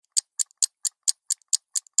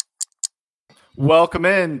Welcome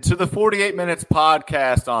in to the 48 Minutes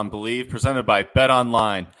podcast on Believe, presented by Bet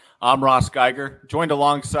Online. I'm Ross Geiger, joined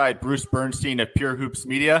alongside Bruce Bernstein of Pure Hoops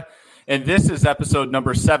Media, and this is episode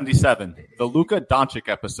number 77, the Luka Doncic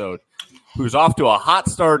episode, who's off to a hot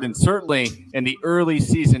start and certainly in the early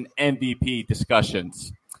season MVP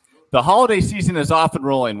discussions. The holiday season is off and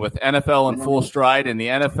rolling with NFL in full stride and the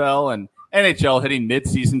NFL and NHL hitting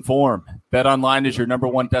mid-season form. BetOnline is your number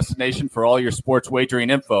one destination for all your sports wagering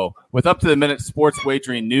info, with up-to-the-minute sports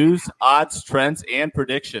wagering news, odds, trends, and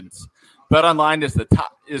predictions. BetOnline is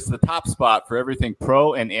the top spot for everything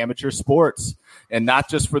pro and amateur sports, and not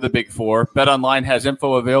just for the Big Four. BetOnline has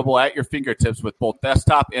info available at your fingertips with both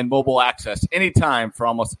desktop and mobile access anytime for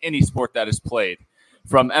almost any sport that is played,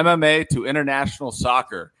 from MMA to international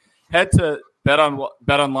soccer. Head to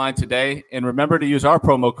BetOnline today, and remember to use our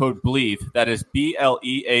promo code BLEAV, that is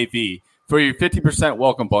BLEAV, for your 50%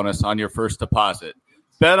 welcome bonus on your first deposit.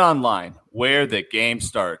 BetOnline, where the game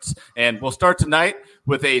starts. And we'll start tonight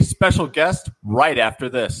with a special guest right after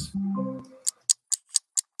this.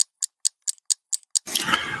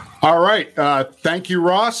 All right. Thank you,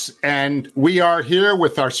 Ross. And we are here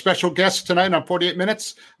with our special guest tonight on 48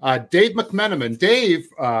 Minutes, Dave McMenamin. Dave,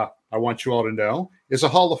 I want you all to know, is a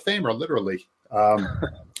Hall of Famer, literally.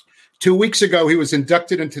 2 weeks ago, he was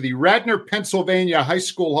inducted into the Radnor, Pennsylvania High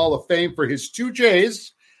School Hall of Fame for his 2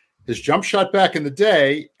 J's, his jump shot back in the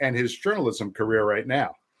day, and his journalism career right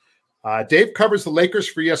now. Dave covers the Lakers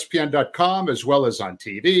for ESPN.com, as well as on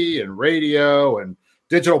TV and radio and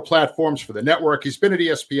digital platforms for the network. He's been at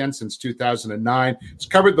ESPN since 2009. He's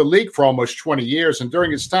covered the league for almost 20 years, and during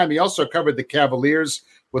his time, he also covered the Cavaliers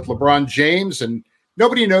with LeBron James, and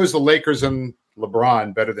nobody knows the Lakers and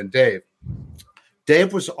LeBron better than Dave.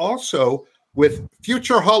 Dave was also with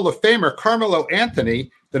future Hall of Famer Carmelo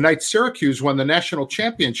Anthony the night Syracuse won the national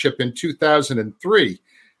championship in 2003.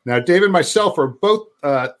 Now, Dave and myself are both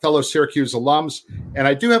fellow Syracuse alums, and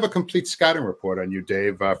I do have a complete scouting report on you,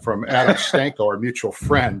 Dave, from Adam Stanko, our mutual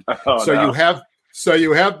friend.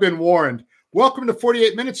 You have been warned. Welcome to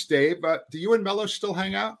 48 Minutes, Dave. Do you and Melo still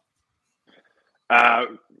hang out?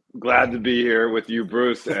 Glad to be here with you,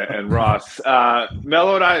 Bruce and Ross.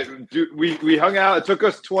 Melo and I, we hung out. It took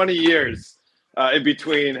us 20 years in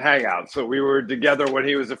between hangouts. So we were together when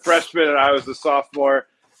he was a freshman and I was a sophomore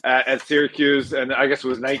at Syracuse, and I guess it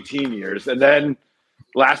was 19 years. And then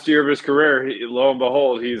last year of his career, lo and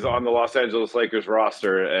behold, he's on the Los Angeles Lakers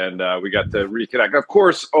roster, and we got to reconnect. Of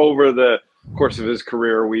course, over the course of his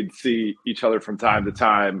career, we'd see each other from time to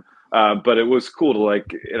time. But it was cool to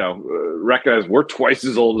recognize we're twice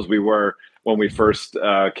as old as we were when we first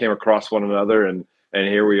came across one another, and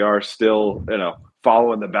here we are still,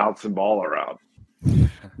 following the bouncing ball around.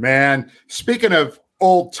 Man, speaking of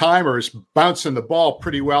old timers bouncing the ball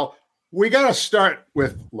pretty well, we got to start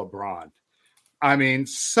with LeBron. I mean,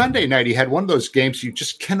 Sunday night he had one of those games you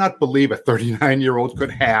just cannot believe a 39-year-old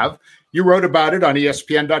could have. You wrote about it on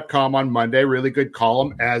ESPN.com on Monday. Really good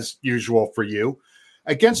column as usual for you.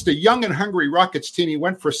 Against a young and hungry Rockets team, he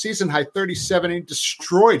went for a season-high 37 and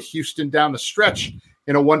destroyed Houston down the stretch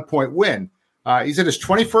in a one-point win. He's in his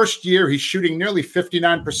 21st year. He's shooting nearly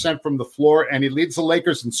 59% from the floor, and he leads the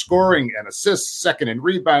Lakers in scoring and assists, second in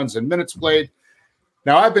rebounds and minutes played.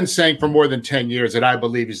 Now, I've been saying for more than 10 years that I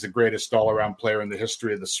believe he's the greatest all-around player in the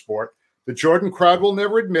history of the sport. The Jordan crowd will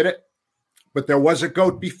never admit it, but there was a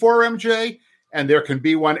GOAT before MJ, and there can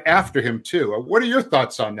be one after him, too. What are your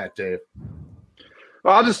thoughts on that, Dave?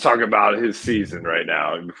 Well, I'll just talk about his season right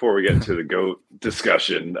now before we get into the GOAT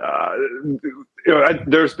discussion.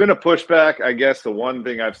 There's been a pushback. I guess the one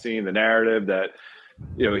thing I've seen, the narrative that,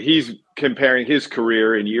 he's comparing his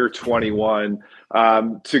career in year 21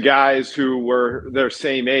 to guys who were their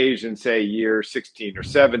same age in, say, year 16 or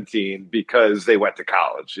 17 because they went to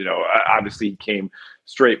college. Obviously he came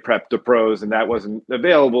straight prep to pros, and that wasn't an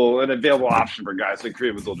available option for guys like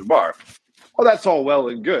Kareem Abdul-Jabbar. Well, that's all well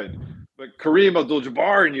and good. But Kareem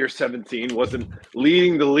Abdul-Jabbar in year 17 wasn't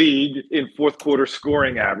leading the league in fourth quarter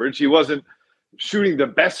scoring average. He wasn't shooting the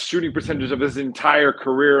best shooting percentage of his entire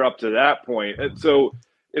career up to that point. And so,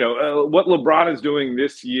 what LeBron is doing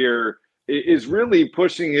this year is really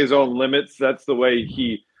pushing his own limits. That's the way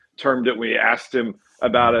he termed it when we asked him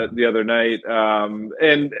about it the other night.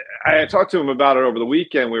 And I talked to him about it over the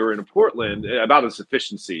weekend. We were in Portland about his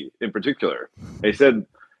efficiency in particular. And he said,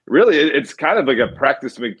 really, it's kind of like a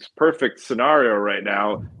practice makes perfect scenario right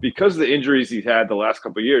now because of the injuries he's had the last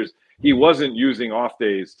couple of years. He wasn't using off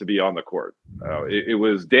days to be on the court. It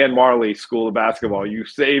was Dan Marley School of Basketball. You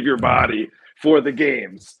save your body for the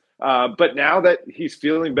games. But now that he's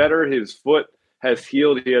feeling better, his foot has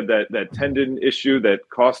healed. He had that tendon issue that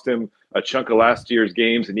cost him a chunk of last year's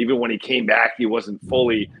games. And even when he came back, he wasn't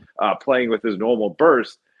fully playing with his normal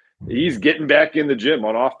burst. He's getting back in the gym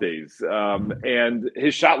on off days. And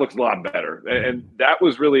his shot looks a lot better. And that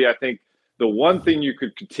was really, I think, the one thing you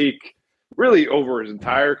could critique really over his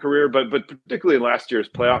entire career, but particularly in last year's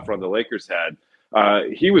playoff run the Lakers had.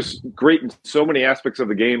 He was great in so many aspects of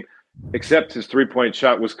the game, except his three-point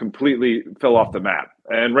shot was completely fell off the map.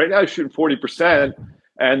 And right now he's shooting 40%.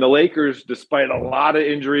 And the Lakers, despite a lot of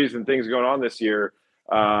injuries and things going on this year,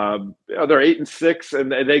 they're 8-6,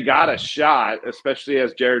 and they got a shot, especially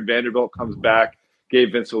as Jared Vanderbilt comes back.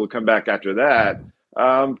 Gabe Vincent will come back after that,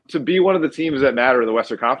 to be one of the teams that matter in the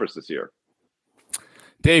Western Conference this year.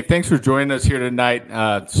 Dave, thanks for joining us here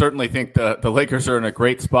tonight. Certainly think the Lakers are in a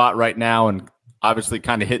great spot right now and obviously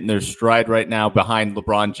kind of hitting their stride right now behind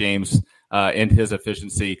LeBron James and his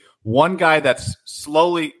efficiency. One guy that's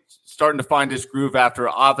slowly starting to find his groove after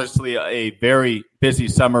obviously a very busy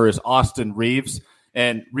summer is Austin Reaves.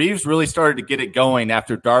 And Reaves really started to get it going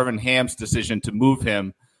after Darvin Ham's decision to move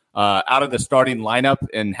him out of the starting lineup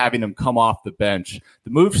and having him come off the bench. The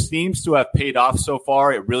move seems to have paid off so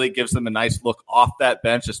far. It really gives them a nice look off that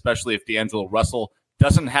bench, especially if D'Angelo Russell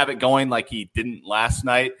doesn't have it going like he didn't last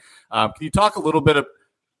night. Can you talk a little bit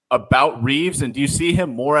about Reaves, and do you see him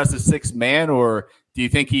more as a sixth man, or do you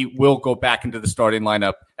think he will go back into the starting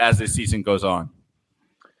lineup as the season goes on?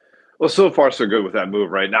 Well, so far so good with that move,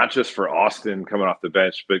 right? Not just for Austin coming off the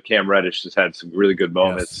bench, but Cam Reddish has had some really good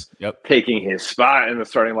moments, taking his spot in the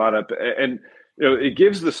starting lineup. And it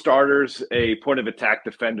gives the starters a point of attack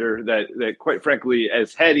defender that quite frankly,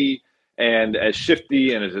 as heady and as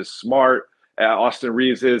shifty and as smart Austin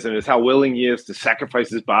Reaves is, and is how willing he is to sacrifice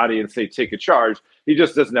his body and say, take a charge. He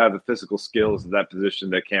just doesn't have the physical skills of that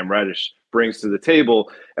position that Cam Reddish brings to the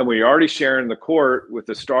table. And when you're already sharing the court with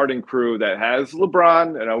the starting crew that has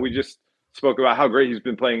LeBron, we just spoke about how great he's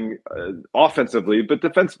been playing offensively, but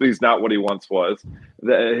defensively he's not what he once was.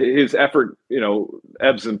 His effort,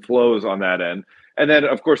 ebbs and flows on that end. And then,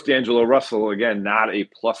 of course, D'Angelo Russell, again, not a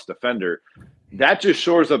plus defender. That just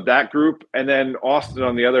shores up that group. And then Austin,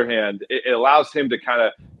 on the other hand, it allows him to kind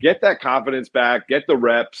of get that confidence back, get the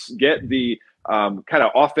reps, get the kind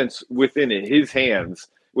of offense within his hands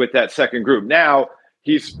with that second group. Now,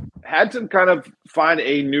 he's had to kind of find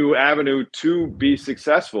a new avenue to be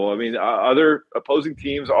successful. I mean, other opposing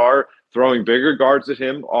teams are throwing bigger guards at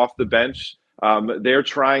him off the bench. They're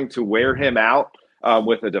trying to wear him out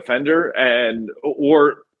with a defender,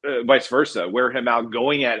 or vice versa, wear him out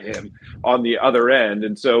going at him on the other end.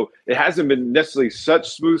 And so it hasn't been necessarily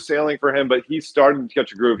such smooth sailing for him, but he's starting to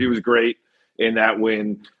catch a groove. He was great in that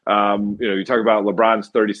win. You talk about LeBron's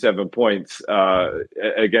 37 points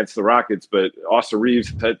against the Rockets, but Austin Reaves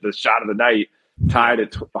hit the shot of the night, tied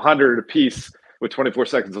at 100 apiece with 24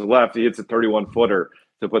 seconds left. He hits a 31-footer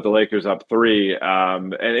to put the Lakers up 3.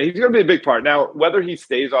 And he's going to be a big part. Now, whether he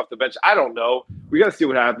stays off the bench, I don't know. We got to see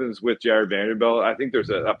what happens with Jared Vanderbilt. I think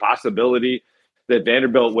there's a possibility that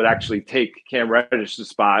Vanderbilt would actually take Cam Reddish's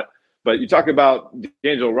spot. But you talk about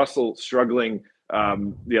D'Angelo Russell struggling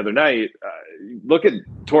the other night. Look at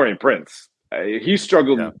Taurean Prince. He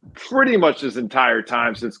struggled pretty much his entire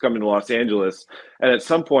time since coming to Los Angeles. And at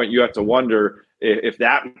some point, you have to wonder if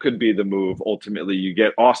that could be the move. Ultimately, you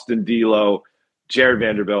get Austin D'Lo, Jared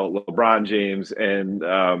Vanderbilt, LeBron James, and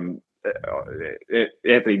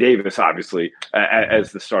Anthony Davis, obviously,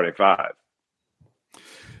 as the starting five.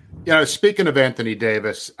 Speaking of Anthony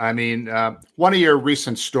Davis, I mean, one of your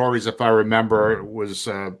recent stories, if I remember, was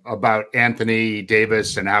about Anthony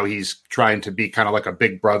Davis and how he's trying to be kind of like a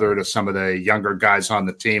big brother to some of the younger guys on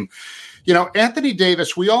the team. Anthony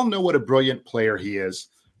Davis, we all know what a brilliant player he is,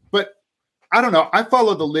 but I don't know. I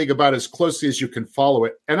follow the league about as closely as you can follow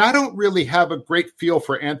it, and I don't really have a great feel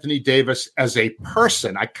for Anthony Davis as a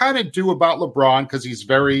person. I kind of do about LeBron because he's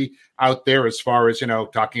very out there as far as,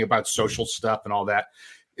 talking about social stuff and all that.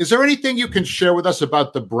 Is there anything you can share with us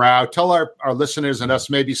about the brow? Tell our listeners and us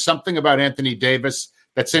maybe something about Anthony Davis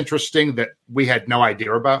that's interesting that we had no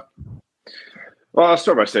idea about. Well, I'll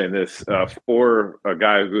start by saying this. For a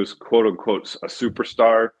guy who's quote-unquote a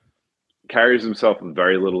superstar, carries himself with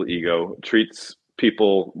very little ego, treats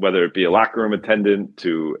people, whether it be a locker room attendant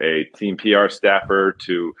to a team PR staffer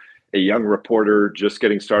to a young reporter just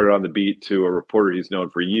getting started on the beat to a reporter he's known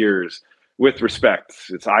for years, with respect.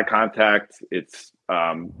 It's eye contact. It's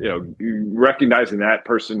recognizing that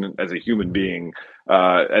person as a human being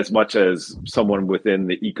as much as someone within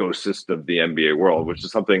the ecosystem of the NBA world, which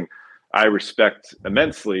is something I respect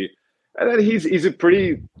immensely. And then he's a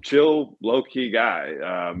pretty chill, low key guy.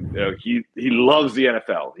 He loves the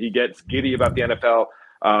NFL. He gets giddy about the NFL.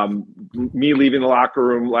 Me leaving the locker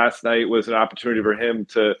room last night was an opportunity for him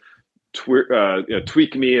to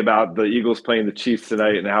tweak me about the Eagles playing the Chiefs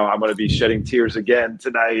tonight and how I'm going to be shedding tears again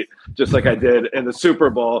tonight, just like I did in the Super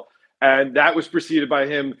Bowl. And that was preceded by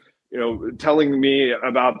him, telling me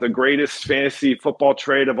about the greatest fantasy football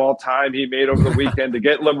trade of all time he made over the weekend to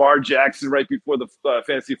get Lamar Jackson right before the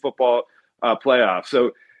fantasy football playoff.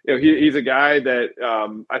 So, he's a guy that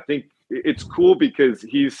I think it's cool because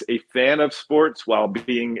he's a fan of sports while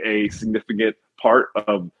being a significant part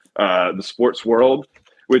of the sports world,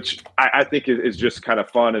 which I think is just kind of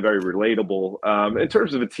fun and very relatable. In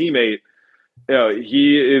terms of a teammate,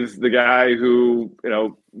 he is the guy who,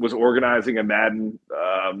 was organizing a Madden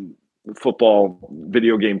football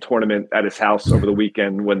video game tournament at his house over the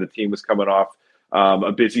weekend when the team was coming off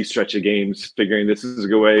a busy stretch of games, figuring this is a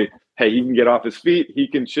good way. Hey, he can get off his feet, he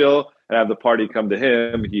can chill and have the party come to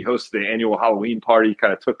him. He hosts the annual Halloween party,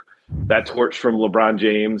 kind of took that torch from LeBron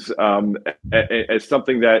James as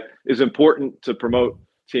something that is important to promote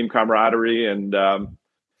team camaraderie. And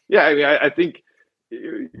I think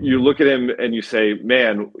you look at him and you say,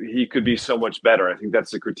 man, he could be so much better. I think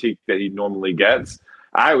that's the critique that he normally gets.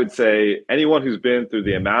 I would say anyone who's been through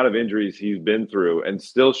the amount of injuries he's been through and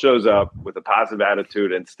still shows up with a positive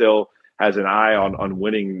attitude and still has an eye on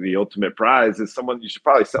winning the ultimate prize is someone you should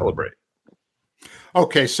probably celebrate.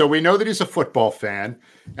 Okay, so we know that he's a football fan,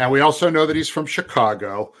 and we also know that he's from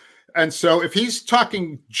Chicago. And so if he's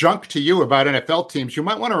talking junk to you about NFL teams, you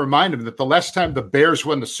might want to remind him that the last time the Bears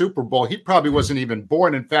won the Super Bowl, he probably wasn't even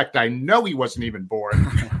born. In fact, I know he wasn't even born.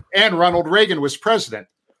 And Ronald Reagan was president.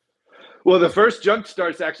 Well, the first junk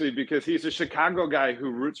starts actually because he's a Chicago guy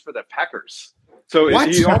who roots for the Packers. So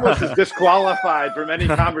he almost is disqualified from any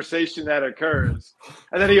conversation that occurs.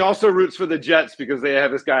 And then he also roots for the Jets because they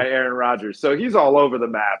have this guy, Aaron Rodgers. So he's all over the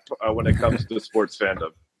map when it comes to sports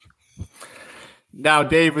fandom. Now,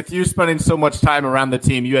 Dave, with you spending so much time around the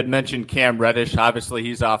team, you had mentioned Cam Reddish. Obviously,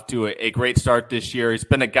 he's off to a great start this year. He's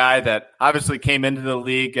been a guy that obviously came into the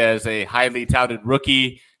league as a highly touted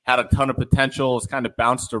rookie, had a ton of potential, has kind of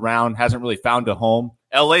bounced around, hasn't really found a home.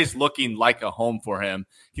 LA's looking like a home for him.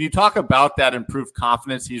 Can you talk about that improved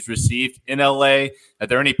confidence he's received in LA? Are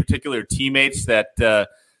there any particular teammates that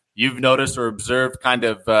you've noticed or observed kind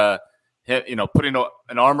of putting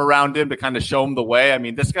an arm around him to kind of show him the way? I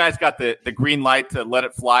mean, this guy's got the green light to let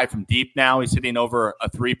it fly from deep now. He's hitting over a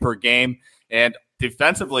 3 per game. And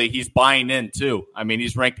defensively, he's buying in too. I mean,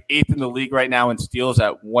 he's ranked 8th in the league right now in steals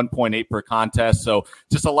at 1.8 per contest. So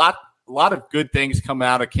just a lot of good things coming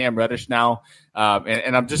out of Cam Reddish now.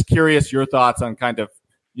 And I'm just curious your thoughts on kind of,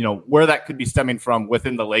 where that could be stemming from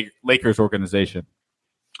within the Lakers organization.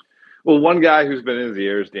 Well, one guy who's been in his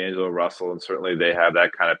ears, D'Angelo Russell, and certainly they have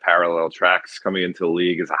that kind of parallel tracks coming into the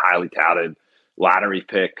league, is a highly touted lottery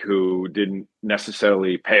pick who didn't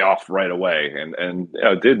necessarily pay off right away and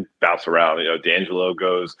did bounce around. D'Angelo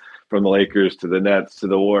goes from the Lakers to the Nets to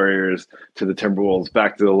the Warriors to the Timberwolves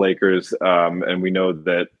back to the Lakers. And we know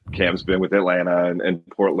that Cam's been with Atlanta and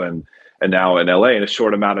Portland and now in LA in a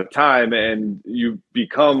short amount of time. And you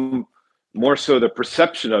become more so the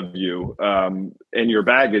perception of you and your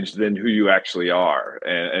baggage than who you actually are.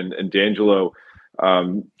 And D'Angelo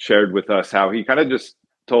shared with us how he kind of just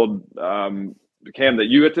told Cam that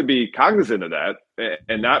you have to be cognizant of that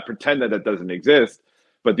and not pretend that doesn't exist.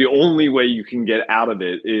 But the only way you can get out of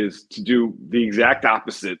it is to do the exact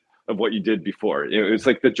opposite of what you did before. It's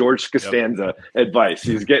like the George Costanza advice.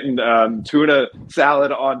 He's getting tuna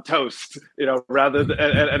salad on toast, rather than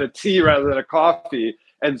and a tea rather than a coffee.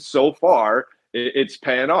 And so far, it's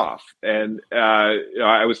paying off. And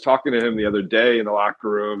I was talking to him the other day in the locker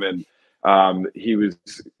room, and he was,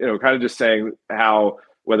 kind of just saying how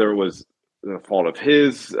whether it was the fault of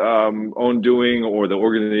his own doing or the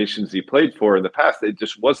organizations he played for in the past, it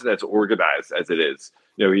just wasn't as organized as it is.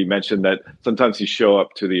 He mentioned that sometimes he'd show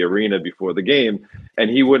up to the arena before the game and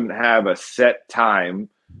he wouldn't have a set time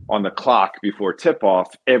on the clock before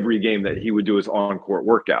tip-off every game that he would do his on-court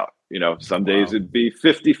workout. Some days it'd be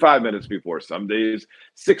 55 minutes before, some days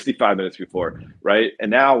 65 minutes before, right? And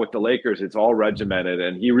now with the Lakers, it's all regimented,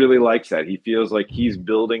 and he really likes that. He feels like he's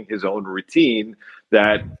building his own routine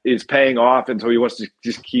that is paying off, and so he wants to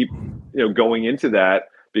just keep, going into that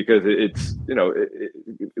because it's,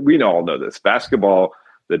 we all know this. Basketball,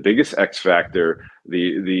 the biggest X factor,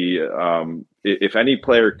 if any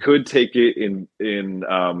player could take it in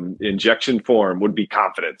injection form, would be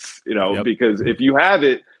confidence. Because if you have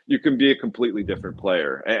it, you can be a completely different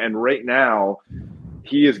player. And right now,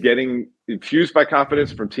 he is getting infused by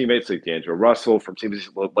confidence from teammates like D'Angelo Russell, from teammates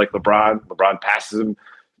like LeBron. LeBron passes him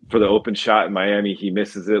for the open shot in Miami. He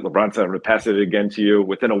misses it. LeBron's going to pass it again to you.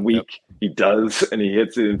 Within a week, He does, and he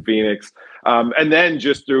hits it in Phoenix. And then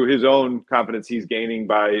just through his own confidence he's gaining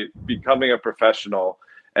by becoming a professional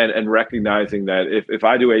and recognizing that if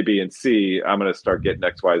I do A, B, and C, I'm going to start getting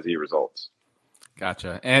X, Y, Z results.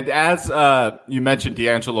 Gotcha. And as you mentioned,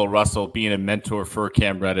 D'Angelo Russell being a mentor for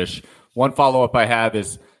Cam Reddish, one follow-up I have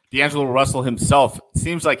is D'Angelo Russell himself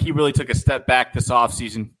seems like he really took a step back this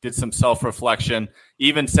offseason, did some self-reflection,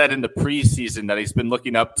 even said in the preseason that he's been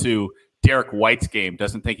looking up to Derrick White's game.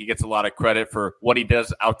 Doesn't think he gets a lot of credit for what he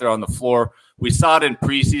does out there on the floor. We saw it in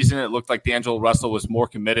preseason. It looked like D'Angelo Russell was more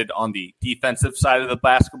committed on the defensive side of the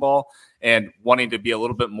basketball and wanting to be a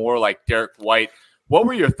little bit more like Derrick White. What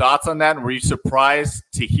were your thoughts on that? And were you surprised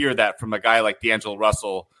to hear that from a guy like D'Angelo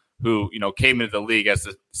Russell who, came into the league as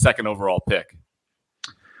the second overall pick?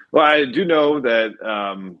 Well, I do know that,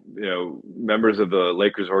 members of the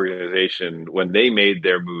Lakers organization, when they made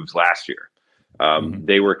their moves last year,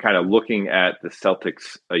 they were kind of looking at the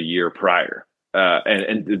Celtics a year prior.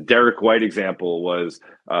 And the Derrick White example was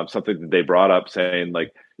something that they brought up saying,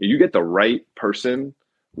 like, you get the right person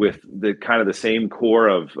with the kind of the same core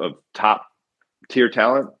of top tier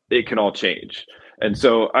talent, it can all change. And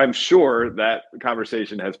so I'm sure that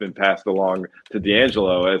conversation has been passed along to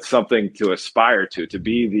D'Angelo as something to aspire to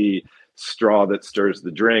be the straw that stirs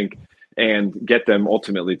the drink and get them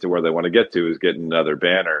ultimately to where they want to get to, is getting another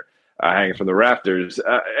banner hanging from the rafters.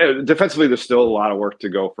 Defensively, there's still a lot of work to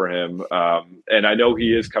go for him. And I know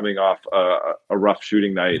he is coming off a rough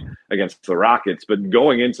shooting night against the Rockets, but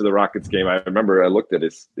going into the Rockets game, I remember I looked at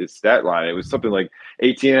his stat line. It was something like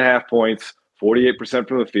 18.5 points, 48%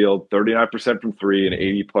 from the field, 39% from three, and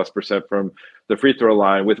 80+% from the free throw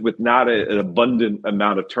line, with not an abundant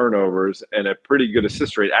amount of turnovers and a pretty good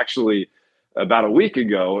assist rate. Actually, about a week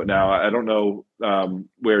ago, now I don't know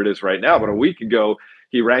where it is right now, but a week ago,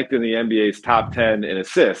 he ranked in the NBA's top 10 in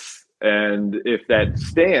assists. And if that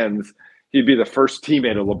stands, he'd be the first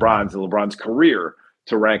teammate of LeBron's in LeBron's career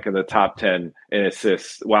to rank in the top 10 in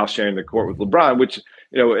assists while sharing the court with LeBron, which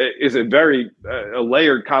is a very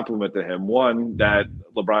layered compliment to him. One, that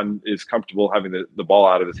LeBron is comfortable having the ball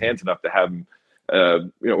out of his hands enough to have him,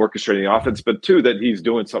 orchestrating the offense. But two, that he's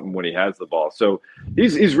doing something when he has the ball. So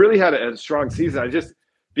he's really had a strong season.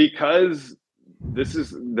 Because this is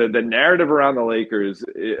the narrative around the Lakers,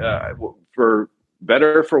 for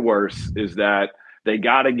better or for worse, is that they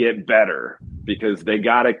got to get better because they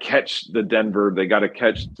got to catch the Denver, they got to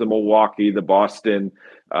catch the Milwaukee, the Boston,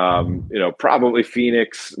 probably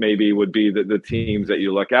Phoenix maybe would be the teams that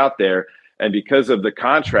you look out there. And because of the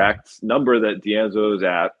contract number that D'Angelo is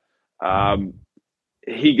at,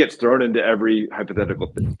 he gets thrown into every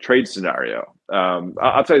hypothetical trade scenario.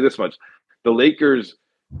 I'll tell you this much. The Lakers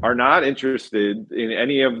are not interested in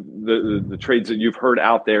any of the trades that you've heard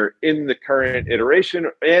out there in the current iteration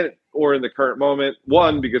or in the current moment.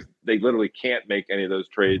 One, because they literally can't make any of those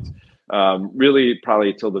trades really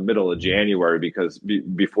probably till the middle of January, because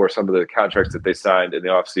before some of the contracts that they signed in the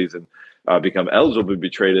offseason become eligible to be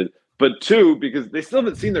traded. But two, because they still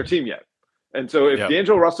haven't seen their team yet. And so if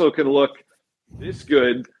D'Angelo Russell can look this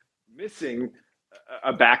good, missing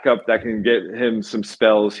a backup that can get him some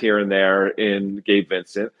spells here and there in Gabe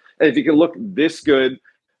Vincent, and if he can look this good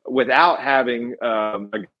without having a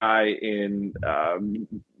guy in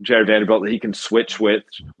Jared Vanderbilt that he can switch with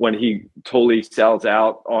when he totally sells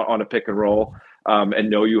out on a pick and roll, and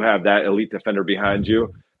know you have that elite defender behind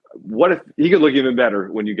you, what if he could look even better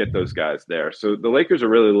when you get those guys there? So the Lakers are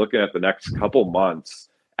really looking at the next couple months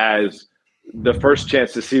as the first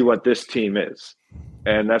chance to see what this team is.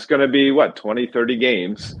 And that's going to be, 20, 30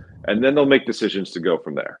 games. And then they'll make decisions to go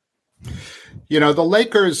from there. The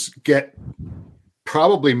Lakers get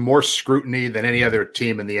probably more scrutiny than any other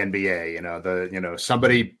team in the NBA.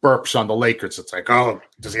 Somebody burps on the Lakers. It's like, oh,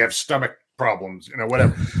 does he have stomach problems?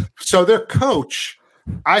 Whatever. So their coach,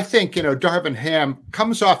 I think, Darvin Ham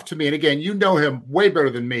comes off to me. And again, you know him way better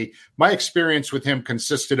than me. My experience with him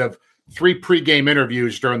consisted of 3 pregame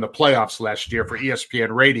interviews during the playoffs last year for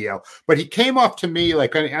ESPN radio. But he came off to me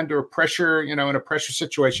like under pressure, in a pressure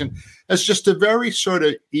situation, as just a very sort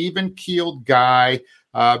of even-keeled guy.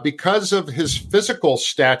 Because of his physical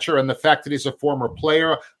stature and the fact that he's a former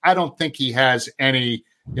player, I don't think he has any,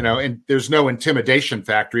 and there's no intimidation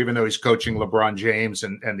factor, even though he's coaching LeBron James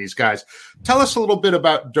and these guys. Tell us a little bit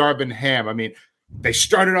about Darvin Ham. I mean, they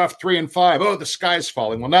started off 3-5. Oh, the sky's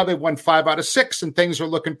falling. Well, now they've won 5 out of 6 and things are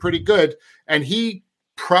looking pretty good. And he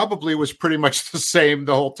probably was pretty much the same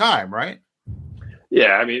the whole time, right?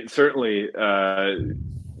 Yeah, I mean, certainly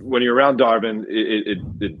when you're around Darvin,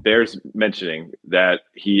 it bears mentioning that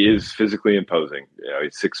he is physically imposing.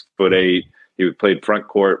 He's 6'8". He played front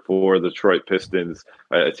court for the Detroit Pistons,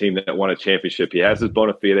 a team that won a championship. He has his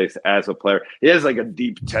bona fides as a player. He has like a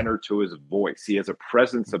deep tenor to his voice. He has a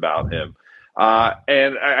presence about him.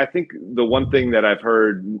 And I think the one thing that I've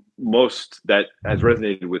heard most that has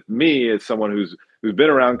resonated with me as someone who's been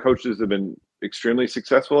around coaches that have been extremely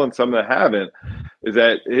successful and some that haven't, is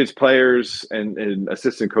that his players and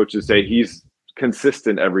assistant coaches say he's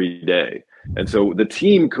consistent every day. And so the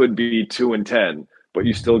team could be 2-10, but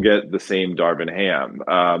you still get the same Darvin Ham.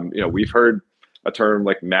 We've heard a term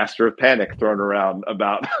like master of panic thrown around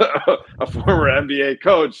about a former NBA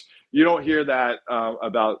coach. You don't hear that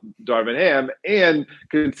about Darvin Ham. And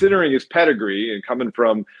considering his pedigree and coming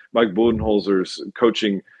from Mike Budenholzer's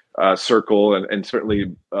coaching circle and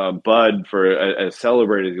certainly Bud, for as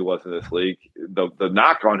celebrated as he was in this league, the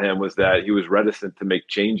knock on him was that he was reticent to make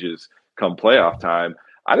changes come playoff time.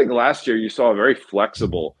 I think last year you saw a very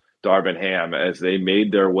flexible Darvin Ham as they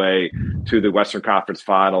made their way to the Western Conference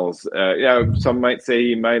Finals. Some might say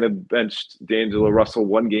he might have benched D'Angelo Russell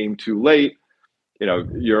one game too late.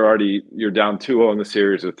 You're down 2-0 in the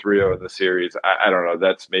series or 3-0 in the series. I don't know.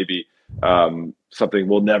 That's maybe something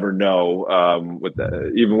we'll never know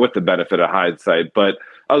even with the benefit of hindsight. But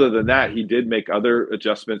other than that, he did make other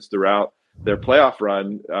adjustments throughout their playoff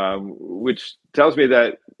run, which tells me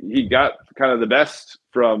that he got kind of the best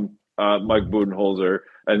from Mike Budenholzer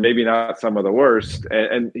and maybe not some of the worst.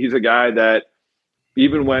 And he's a guy that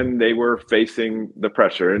even when they were facing the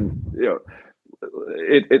pressure, and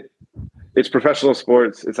it's professional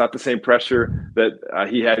sports. It's not the same pressure that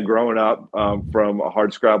he had growing up from a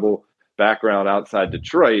hard scrabble background outside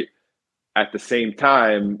Detroit. At the same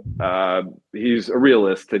time, he's a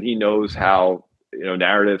realist, and he knows how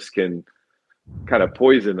narratives can kind of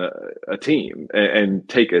poison a team and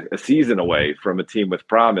take a season away from a team with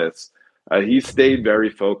promise. He stayed very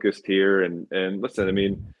focused here. And listen, I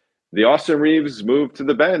mean, the Austin Reaves move to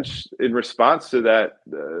the bench in response to that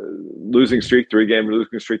losing streak, 3-game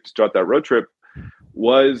losing streak to start that road trip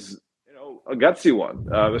was, a gutsy one,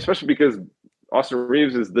 especially because Austin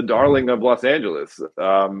Reaves is the darling of Los Angeles.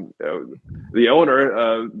 The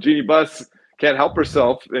owner, Jeannie Buss, can't help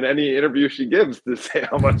herself in any interview she gives to say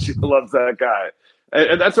how much she loves that guy.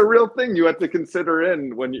 And that's a real thing you have to consider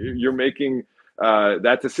in when you're making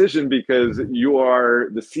that decision, because you are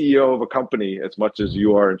the CEO of a company as much as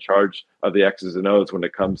you are in charge of the X's and O's when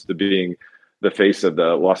it comes to being the face of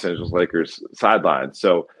the Los Angeles Lakers sideline.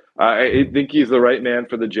 So I think he's the right man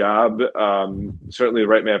for the job, certainly the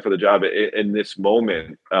right man for the job in this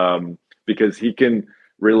moment, because he can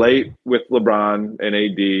relate with LeBron and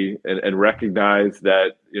AD and recognize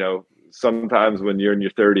that, sometimes when you're in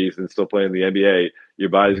your 30s and still playing the NBA, your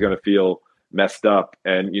body's going to feel messed up.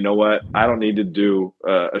 And you know what? I don't need to do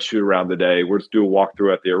a shoot around the day. We'll just do a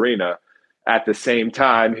walkthrough at the arena. At the same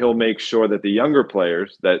time, he'll make sure that the younger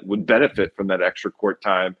players that would benefit from that extra court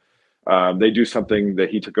time, they do something that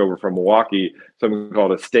he took over from Milwaukee, something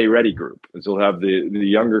called a stay ready group. And so he'll have the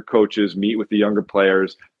younger coaches meet with the younger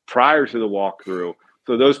players prior to the walkthrough.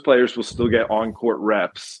 So those players will still get on-court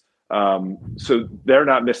reps. So they're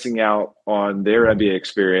not missing out on their NBA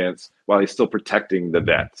experience while he's still protecting the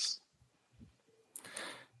vets.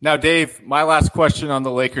 Now, Dave, my last question on the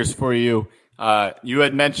Lakers for you. You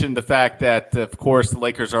had mentioned the fact that, of course, the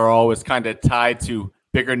Lakers are always kind of tied to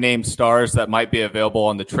bigger name stars that might be available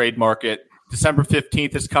on the trade market. December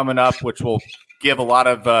 15th is coming up, which will give a lot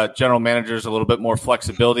of general managers a little bit more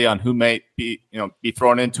flexibility on who may be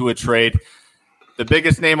thrown into a trade. The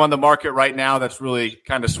biggest name on the market right now that's really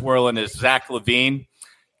kind of swirling is Zach LaVine.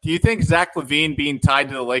 Do you think Zach LaVine being tied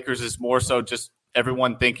to the Lakers is more so just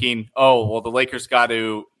everyone thinking, oh, well, the Lakers got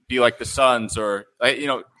to be like the Suns, or,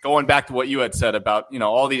 going back to what you had said about,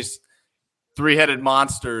 all these three-headed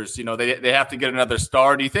monsters, they have to get another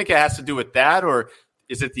star. Do you think it has to do with that, or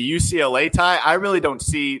is it the UCLA tie? I really don't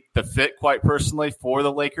see the fit quite personally for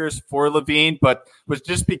the Lakers for LaVine, but would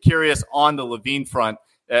just be curious on the LaVine front,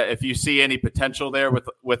 if you see any potential there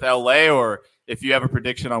with LA, or if you have a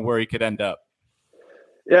prediction on where he could end up.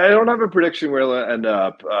 Yeah, I don't have a prediction where he'll end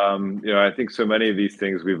up. I think so many of these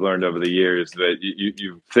things we've learned over the years that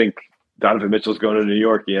you think Donovan Mitchell's going to New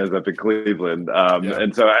York, he ends up in Cleveland.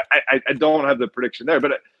 And so I don't have the prediction there,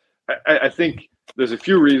 but I think there's a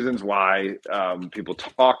few reasons why people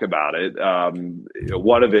talk about it.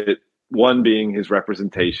 One being his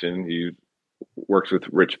representation. He works with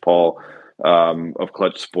Rich Paul of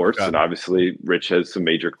Clutch Sports, and obviously Rich has some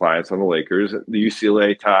major clients on the Lakers, the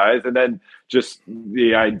UCLA ties, and then just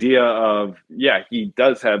the idea of, he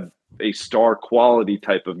does have a star quality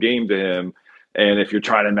type of game to him. And if you're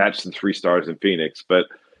trying to match the 3 stars in Phoenix, but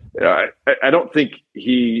I don't think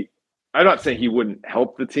I'm not saying he wouldn't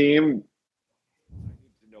help the team,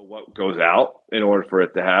 what goes out in order for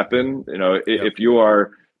it to happen. If you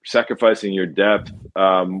are sacrificing your depth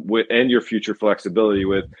and your future flexibility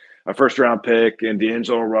with a first-round pick and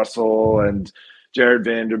D'Angelo Russell and Jared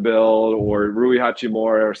Vanderbilt or Rui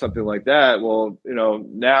Hachimura or something like that, well,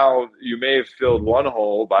 now you may have filled one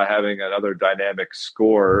hole by having another dynamic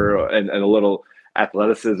scorer and a little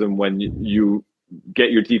athleticism when you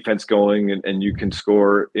get your defense going and you can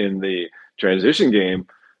score in the transition game,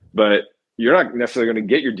 but you're not necessarily going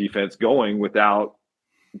to get your defense going without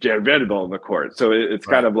Jared Vanderbilt in the court. So it's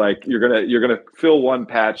kind of like you're gonna fill one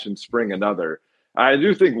patch and spring another. I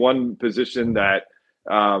do think one position that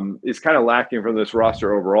is kind of lacking from this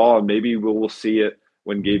roster overall, and maybe we'll see it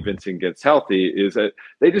when Gabe Vincent gets healthy, is that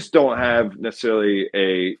they just don't have necessarily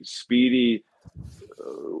a speedy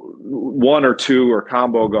one or two or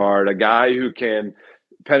combo guard, a guy who can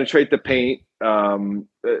penetrate the paint,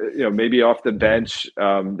 maybe off the bench,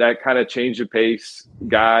 that kind of change of pace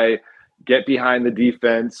guy, get behind the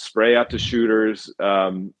defense, spray out to shooters,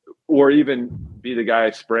 or even be the guy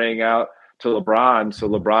spraying out to LeBron, so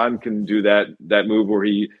LeBron can do that move where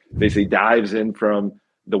he basically dives in from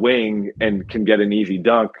the wing and can get an easy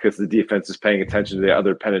dunk because the defense is paying attention to the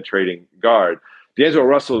other penetrating guard. D'Angelo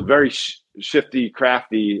Russell is very shifty,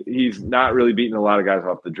 crafty. He's not really beating a lot of guys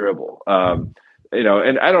off the dribble.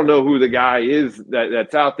 And I don't know who the guy is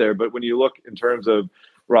that's out there, but when you look in terms of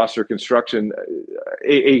roster construction,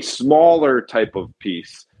 a smaller type of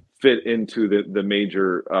piece fit into the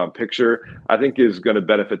major picture, I think is going to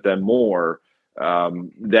benefit them more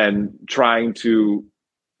than trying to,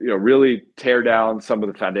 really tear down some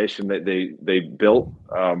of the foundation that they built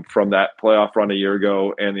from that playoff run a year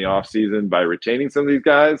ago and the offseason by retaining some of these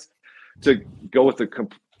guys to go with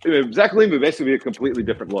Zach LaVine would basically be a completely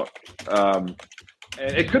different look. And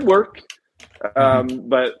it could work.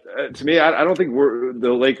 But to me, I don't think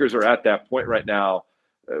the Lakers are at that point right now.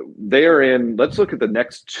 They are in, let's look at the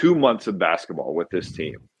next 2 months of basketball with this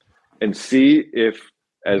team and see if,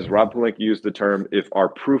 as Rob Pelinka used the term, if our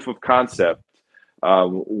proof of concept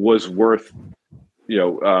was worth,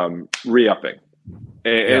 re-upping.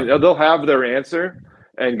 And they'll have their answer.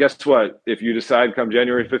 And guess what? If you decide come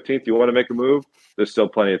January 15th you want to make a move, there's still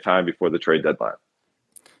plenty of time before the trade deadline.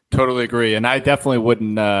 Totally agree. And I definitely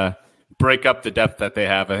wouldn't break up the depth that they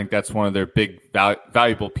have. I think that's one of their big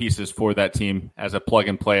valuable pieces for that team as a plug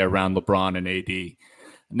and play around LeBron and AD.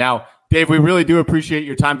 Now, Dave, we really do appreciate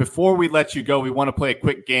your time. Before we let you go, we want to play a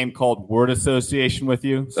quick game called Word Association with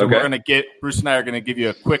you. So we're going to Bruce and I are going to give you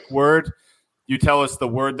a quick word. You tell us the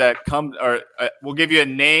word that comes, or we'll give you a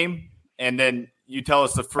name, and then you tell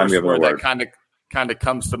us the first word that kind of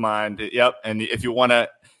comes to mind. Yep. And if you want to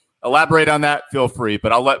elaborate on that, feel free.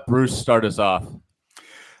 But I'll let Bruce start us off.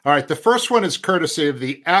 All right. The first one is courtesy of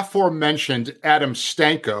the aforementioned Adam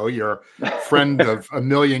Stanko, your friend of a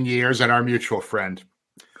million years and our mutual friend.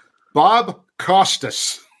 Bob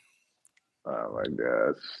Costas. Oh, my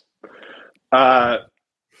gosh.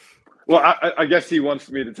 Well, I guess he wants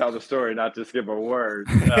me to tell the story, not just give a word.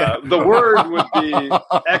 The word would be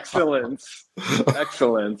excellence.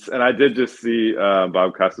 Excellence. And I did just see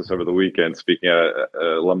Bob Costas over the weekend speaking at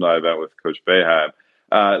an alumni event with Coach Boeheim.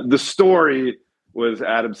 The story was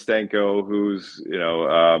Adam Stanko, who's,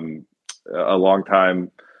 a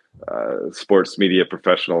longtime sports media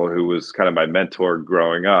professional who was kind of my mentor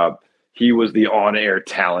growing up. He was the on-air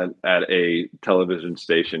talent at a television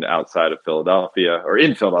station outside of Philadelphia, or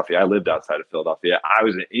in Philadelphia. I lived outside of Philadelphia. I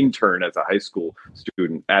was an intern as a high school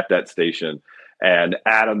student at that station. And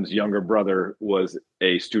Adam's younger brother was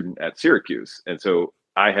a student at Syracuse. And so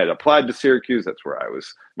I had applied to Syracuse. That's where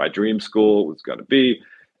my dream school was going to be.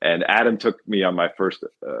 And Adam took me on my first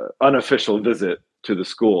unofficial visit to the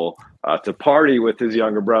school to party with his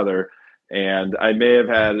younger brother. And I may have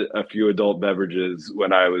had a few adult beverages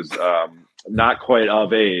when I was not quite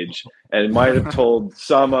of age, and might have told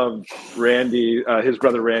some of Randy, his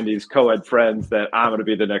brother Randy's co-ed friends, that I'm going to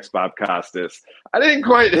be the next Bob Costas. I didn't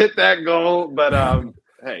quite hit that goal, but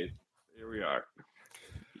hey, here we are.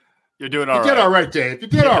 You're doing all right. You did all right, Dave. You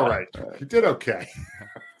did all right. You did okay.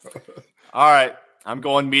 All right. I'm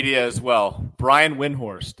going media as well. Brian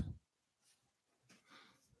Windhorst.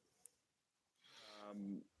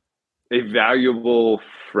 A valuable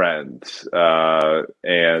friend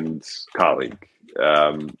and colleague.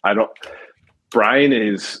 Brian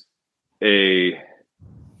is a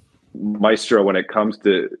maestro when it comes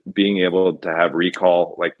to being able to have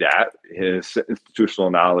recall like that. His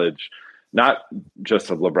institutional knowledge, not just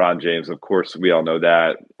of LeBron James, of course, we all know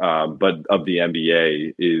that, but of the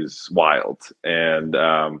NBA is wild. And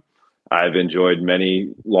I've enjoyed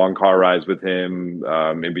many long car rides with him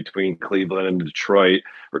in between Cleveland and Detroit,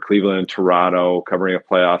 or Cleveland and Toronto, covering a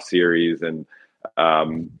playoff series, and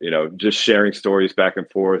just sharing stories back and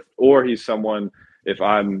forth. Or he's someone, if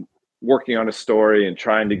I'm working on a story and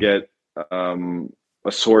trying to get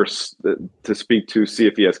a source to speak to, see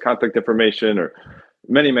if he has contact information or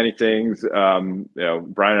many things. Brian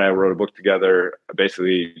and I wrote a book together.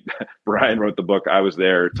 Basically, Brian wrote the book. I was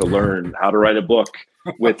there to learn how to write a book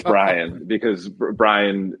with Brian, because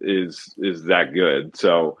Brian is that good.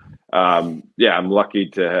 So I'm lucky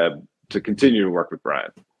to continue to work with Brian.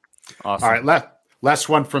 Awesome. All right, last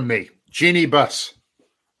one from me. Jeannie Buss.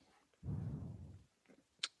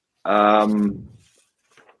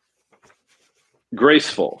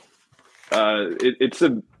 Graceful. It's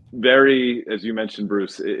a very, as you mentioned,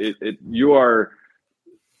 Bruce, you are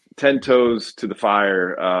 10 toes to the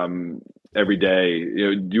fire every day.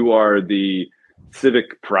 You are the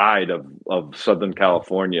civic pride of Southern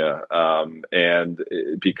California. And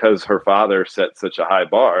because her father set such a high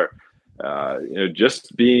bar,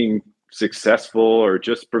 just being successful or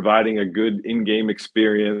just providing a good in-game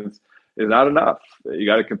experience is not enough. You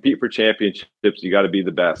got to compete for championships. You got to be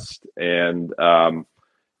the best. And,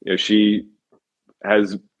 she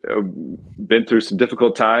has been through some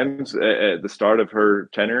difficult times at the start of her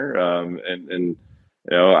tenure.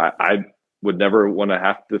 I would never want to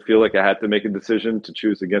have to feel like I had to make a decision to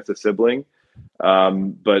choose against a sibling.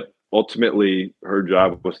 But ultimately her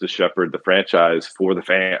job was to shepherd the franchise for the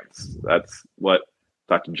fans. That's what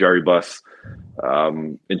Dr. Jerry Buss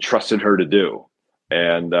entrusted her to do.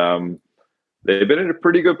 And they've been in a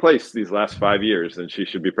pretty good place these last 5 years, and she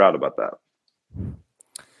should be proud about that.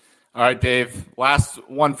 All right, Dave. Last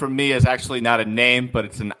one from me is actually not a name, but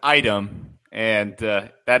it's an item, and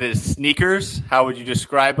that is sneakers. How would you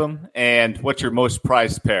describe them, and what's your most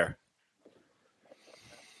prized pair?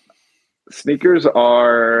 Sneakers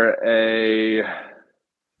are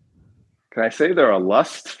can I say they're a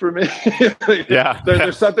lust for me? Yeah.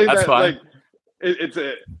 There's something that's that fine.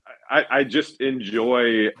 I just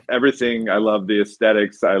enjoy everything. I love the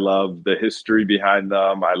aesthetics. I love the history behind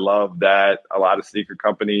them. I love that a lot of sneaker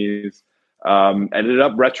companies ended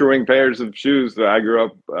up retroing pairs of shoes. I grew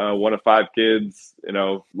up one of 5 kids,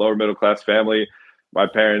 lower middle class family. My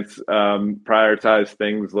parents prioritized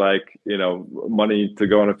things like, money to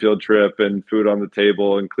go on a field trip and food on the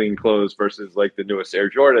table and clean clothes versus like the newest Air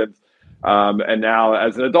Jordans. And now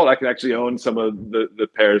as an adult, I can actually own some of the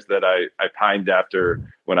pairs that I pined after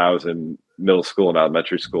when I was in middle school and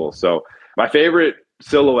elementary school. So my favorite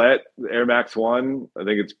silhouette, Air Max 1, I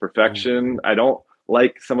think it's perfection. I don't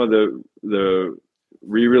like some of the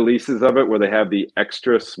re-releases of it where they have the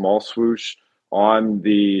extra small swoosh on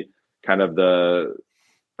the kind of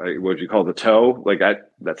what would you call the toe? Like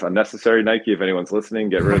that's unnecessary. Nike, if anyone's listening,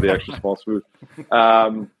 get rid of the extra small swoosh.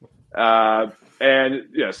 And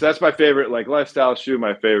so that's my favorite, like, lifestyle shoe,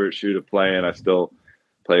 my favorite shoe to play in. I still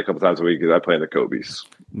play a couple times a week because I play in the Kobe's.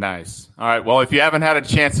 Nice. All right. Well, if you haven't had a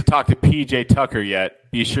chance to talk to PJ Tucker yet,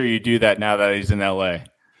 be sure you do that now that he's in LA.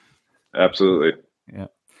 Absolutely. Yeah.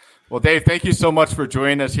 Well, Dave, thank you so much for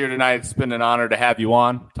joining us here tonight. It's been an honor to have you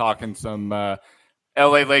on, talking some LA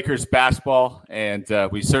Lakers basketball, and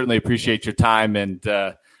we certainly appreciate your time and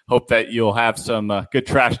hope that you'll have some good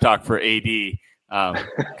trash talk for AD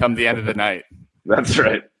come the end of the night. That's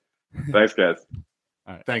right. Thanks, guys.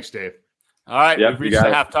 All right. Thanks, Dave. All right. Yep, we've reached the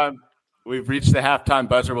halftime. We've reached the halftime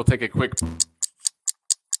buzzer. We'll take a quick.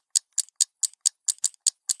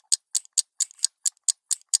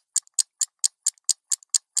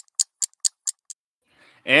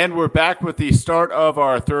 And we're back with the start of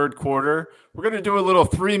our third quarter. We're going to do a little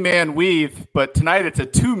 3-man weave, but tonight it's a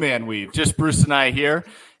 2-man weave, just Bruce and I here.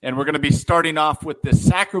 And we're going to be starting off with the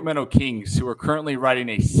Sacramento Kings, who are currently riding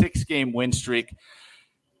a 6-game win streak.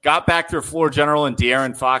 Got back their floor general in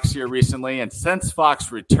De'Aaron Fox here recently, and since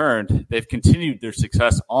Fox returned, they've continued their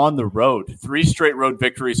success on the road. 3 straight road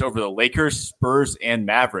victories over the Lakers, Spurs, and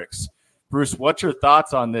Mavericks. Bruce, what's your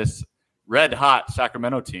thoughts on this red-hot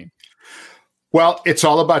Sacramento team? Well, it's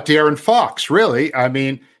all about De'Aaron Fox, really. I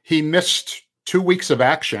mean, he missed 2 weeks of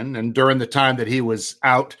action, and during the time that he was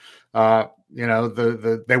out,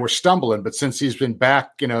 they were stumbling. But since he's been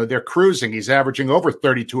back, they're cruising. He's averaging over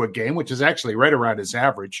 32 a game, which is actually right around his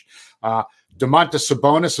average. Domantas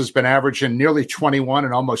Sabonis has been averaging nearly 21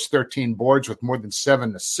 and almost 13 boards with more than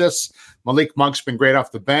 7 assists. Malik Monk's been great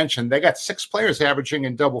off the bench, and they got 6 players averaging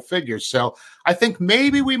in double figures. So I think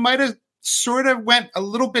maybe we might have sort of went a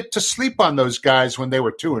little bit to sleep on those guys when they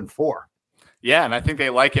were 2 and 4. Yeah, and I think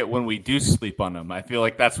they like it when we do sleep on them. I feel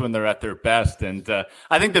like that's when they're at their best. And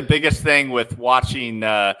I think the biggest thing with watching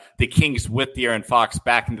the Kings with De'Aaron Fox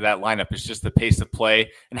back into that lineup is just the pace of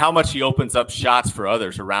play and how much he opens up shots for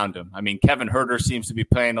others around him. I mean, Kevin Huerter seems to be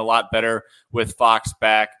playing a lot better with Fox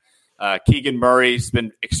back. Keegan Murray's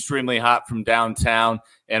been extremely hot from downtown.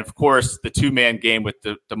 And, of course, the two-man game with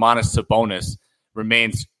Domantas Sabonis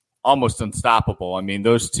remains almost unstoppable. I mean,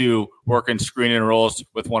 those two working screening roles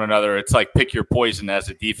with one another. It's like pick your poison as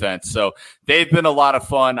a defense. So they've been a lot of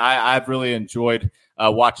fun. I've really enjoyed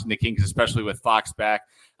watching the Kings, especially with Fox back.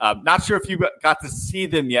 Not sure if you got to see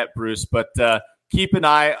them yet, Bruce, but keep an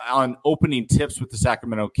eye on opening tips with the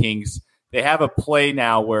Sacramento Kings. They have a play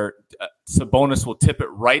now where Sabonis will tip it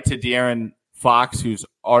right to De'Aaron Fox, who's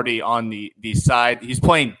already on the side. He's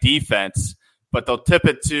playing defense, but they'll tip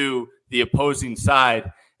it to the opposing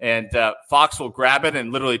side. And Fox will grab it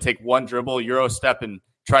and literally take one dribble, Euro step, and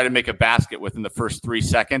try to make a basket within the first 3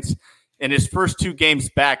 seconds. In his first 2 games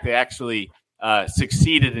back, they actually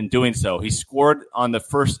succeeded in doing so. He scored on the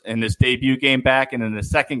first in his debut game back, and in the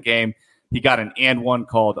second game, he got an and one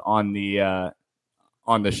called on the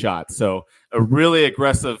shot. So a really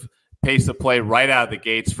aggressive pace of play right out of the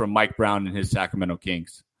gates from Mike Brown and his Sacramento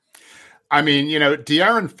Kings. I mean,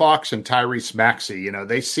 De'Aaron Fox and Tyrese Maxey,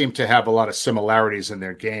 they seem to have a lot of similarities in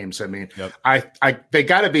their games. I mean, yep. They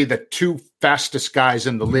got to be the 2 fastest guys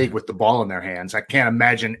in the league with the ball in their hands. I can't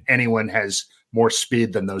imagine anyone has more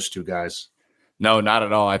speed than those 2 guys. No, not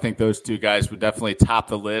at all. I think those 2 guys would definitely top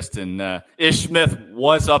the list. And Ish Smith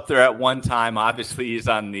was up there at one time. Obviously, he's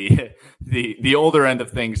on the older end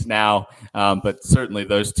of things now. But certainly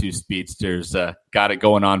those 2 speedsters got it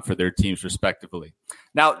going on for their teams respectively.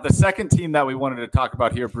 Now, the second team that we wanted to talk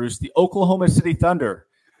about here, Bruce, the Oklahoma City Thunder.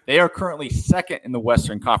 They are currently second in the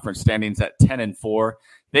Western Conference standings at 10-4.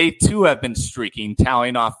 They, too, have been streaking,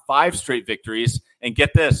 tallying off 5 straight victories. And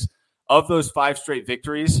get this, of those 5 straight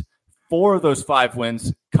victories, 4 of those 5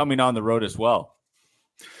 wins coming on the road as well.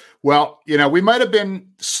 Well, we might have been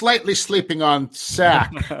slightly sleeping on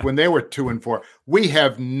Sac when they were 2-4. We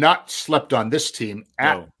have not slept on this team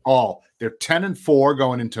at all. They're 10-4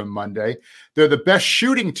 going into Monday. They're the best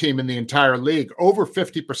shooting team in the entire league, over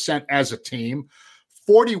 50% as a team,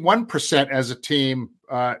 41% as a team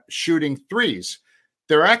shooting threes.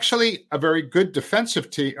 They're actually a very good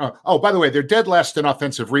defensive team. By the way, they're dead last in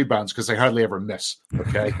offensive rebounds because they hardly ever miss.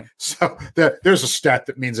 Okay. So there's a stat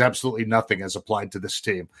that means absolutely nothing as applied to this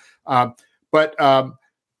team. But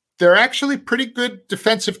they're actually pretty good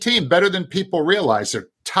defensive team, better than people realize. They're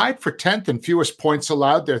tied for 10th in fewest points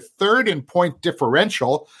allowed. They're 3rd in point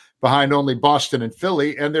differential behind only Boston and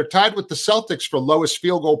Philly. And they're tied with the Celtics for lowest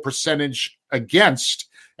field goal percentage against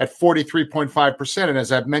at 43.5%. And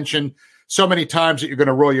as I've mentioned so many times that you're going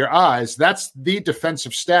to roll your eyes, that's the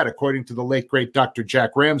defensive stat, according to the late, great Dr.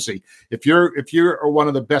 Jack Ramsey. If you're one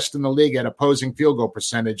of the best in the league at opposing field goal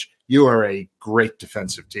percentage, you are a great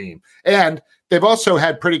defensive team. And they've also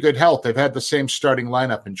had pretty good health. They've had the same starting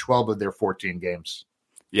lineup in 12 of their 14 games.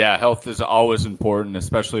 Yeah, health is always important,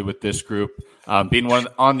 especially with this group. Being one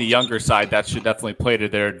on the younger side, that should definitely play to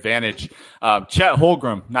their advantage. Chet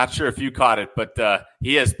Holmgren, not sure if you caught it, but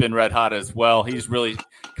he has been red hot as well. He's really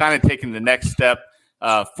kind of taken the next step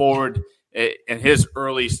forward in his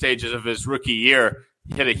early stages of his rookie year.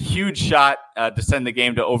 He hit a huge shot to send the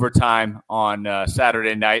game to overtime on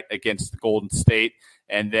Saturday night against the Golden State,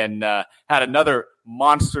 and then had another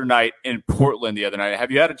monster night in Portland the other night.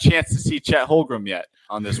 Have you had a chance to see Chet Holmgren yet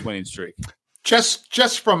on this winning streak?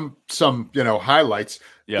 Just from some, highlights.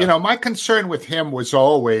 Yeah. My concern with him was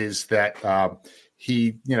always that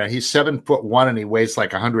he's 7'1" and he weighs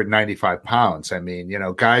like 195 pounds. I mean,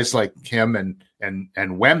 guys like him and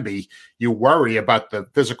Wemby, you worry about the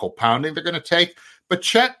physical pounding they're going to take. But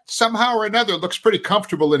Chet, somehow or another, looks pretty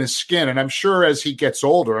comfortable in his skin. And I'm sure as he gets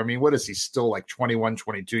older, I mean, what is he, still like 21,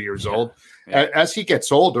 22 years old? Yeah. As he gets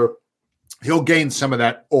older, he'll gain some of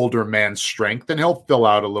that older man strength and he'll fill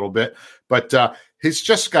out a little bit. But he's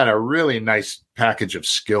just got a really nice package of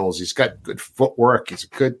skills. He's got good footwork. He's a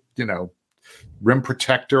good, rim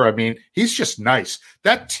protector. I mean, he's just nice.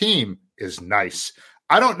 That team is nice.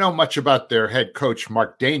 I don't know much about their head coach,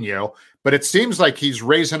 Mark Daigneault, but it seems like he's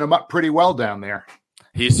raising them up pretty well down there.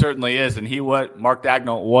 He certainly is. And Mark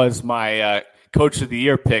Daigneault was my coach of the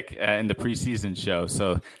year pick in the preseason show.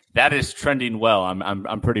 So that is trending well.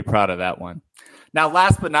 I'm pretty proud of that one. Now,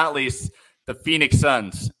 last but not least, the Phoenix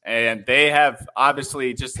Suns. And they have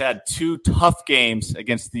obviously just had 2 tough games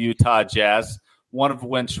against the Utah Jazz, one of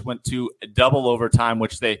which went to double overtime,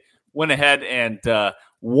 which they went ahead and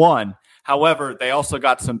won. However, they also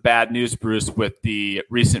got some bad news, Bruce, with the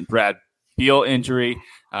recent Brad Beal injury.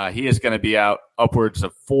 He is going to be out upwards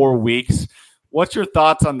of 4 weeks. What's your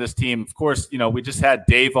thoughts on this team? Of course, we just had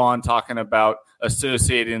Dave on talking about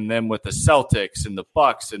associating them with the Celtics and the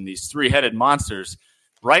Bucks and these three-headed monsters.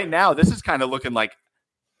 Right now, this is kind of looking like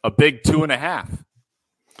a big 2.5.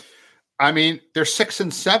 I mean, they're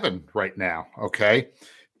 6-7 right now. Okay.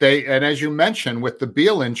 And as you mentioned with the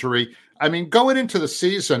Beal injury, I mean, going into the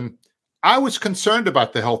season, I was concerned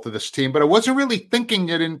about the health of this team, but I wasn't really thinking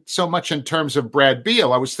it in so much in terms of Brad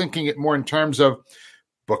Beal. I was thinking it more in terms of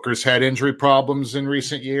Booker's had injury problems in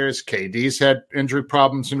recent years. KD's had injury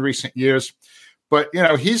problems in recent years. But,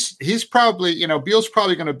 he's probably, Beal's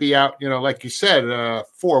probably going to be out, like you said,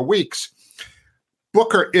 4 weeks.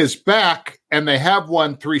 Booker is back, and they have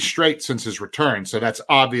won 3 straight since his return. So that's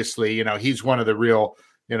obviously, he's one of the real,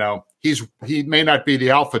 he may not be the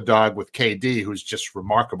alpha dog with KD, who's just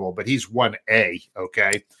remarkable, but he's 1A,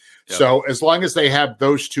 okay? Yep. So as long as they have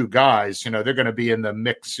those 2 guys, they're going to be in the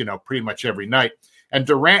mix, pretty much every night. And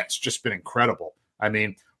Durant's just been incredible. I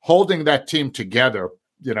mean, holding that team together,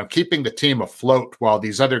 keeping the team afloat while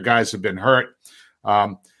these other guys have been hurt.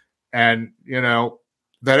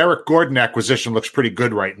 That Eric Gordon acquisition looks pretty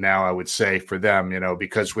good right now, I would say, for them,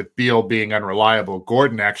 because with Beal being unreliable,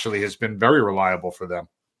 Gordon actually has been very reliable for them.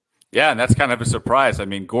 Yeah, and that's kind of a surprise. I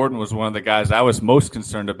mean, Gordon was one of the guys I was most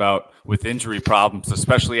concerned about with injury problems,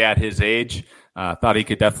 especially at his age. Thought he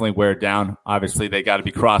could definitely wear it down. Obviously, they got to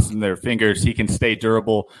be crossing their fingers. He can stay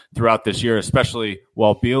durable throughout this year, especially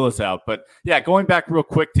while Beal is out. But, yeah, going back real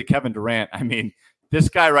quick to Kevin Durant, I mean, this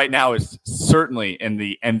guy right now is certainly in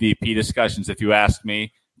the MVP discussions, if you ask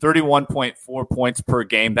me. 31.4 points per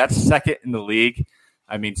game. That's second in the league.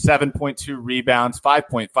 I mean, 7.2 rebounds,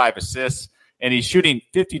 5.5 assists, and he's shooting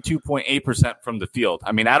 52.8% from the field.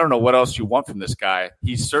 I mean, I don't know what else you want from this guy.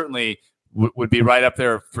 He certainly would be right up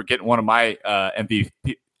there for getting one of my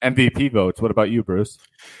MVP votes. What about you, Bruce?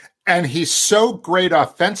 And he's so great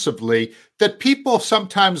offensively that people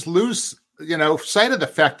sometimes lose, sight of the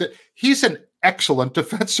fact that he's an excellent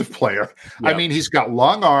defensive player. Yep. I mean, he's got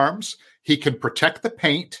long arms. He can protect the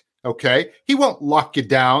paint. Okay. He won't lock you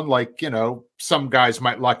down like, some guys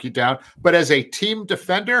might lock you down, but as a team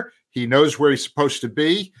defender, he knows where he's supposed to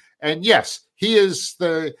be. And yes, he is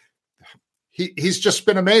he's just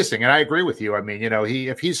been amazing. And I agree with you. I mean,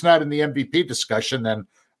 if he's not in the MVP discussion, then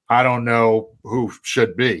I don't know who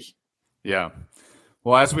should be. Yeah.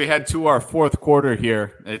 Well, as we head to our fourth quarter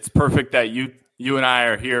here, it's perfect that you and I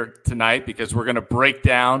are here tonight because we're going to break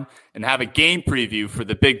down and have a game preview for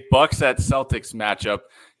the big Bucks at Celtics matchup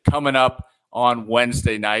coming up on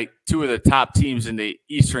Wednesday night. 2 of the top teams in the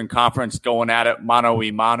Eastern Conference going at it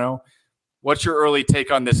mano-a-mano. What's your early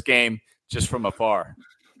take on this game just from afar?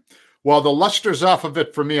 Well, the luster's off of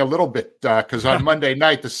it for me a little bit because on Monday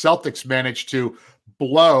night, the Celtics managed to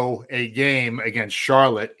blow a game against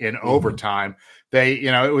Charlotte in overtime.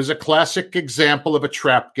 It was a classic example of a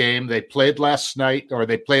trap game. They played last night, or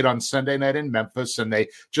they played on Sunday night in Memphis, and they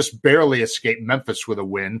just barely escaped Memphis with a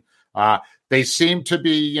win. They seemed to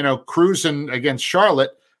be, cruising against Charlotte.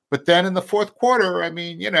 But then in the fourth quarter, I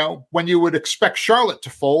mean, when you would expect Charlotte to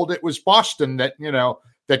fold, it was Boston that,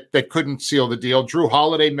 that couldn't seal the deal. Drew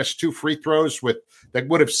Holiday missed 2 free throws that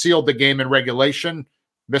would have sealed the game in regulation,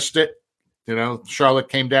 missed it. Charlotte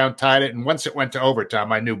came down, tied it, and once it went to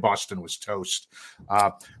overtime, I knew Boston was toast.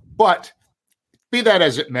 But be that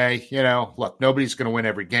as it may, look, nobody's going to win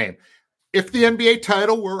every game. If the NBA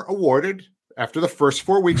title were awarded after the first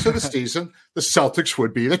 4 weeks of the season, the Celtics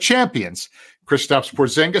would be the champions. Kristaps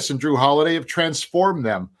Porzingis and Drew Holiday have transformed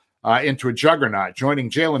them into a juggernaut, joining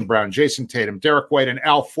Jaylen Brown, Jason Tatum, Derrick White, and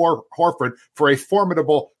Al Horford for a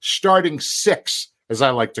formidable starting 6, as I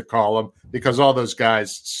like to call them, because all those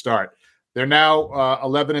guys start. They're now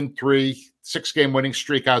 11-3, 6-game winning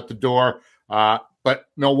streak out the door. But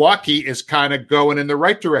Milwaukee is kind of going in the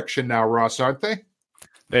right direction now, Ross, aren't they?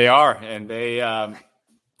 They are, and they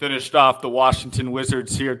finished off the Washington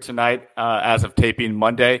Wizards here tonight as of taping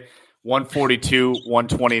Monday,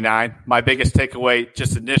 142-129. My biggest takeaway,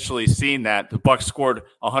 just initially seeing that, the Bucks scored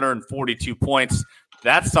 142 points.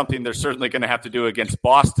 That's something they're certainly going to have to do against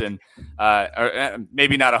Boston. Or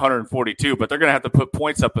maybe not 142, but they're going to have to put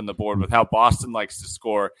points up on the board with how Boston likes to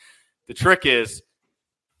score. The trick is,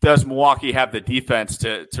 does Milwaukee have the defense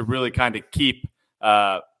to really kind of keep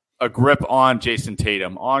a grip on Jason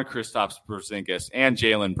Tatum, on Kristaps Porzingis, and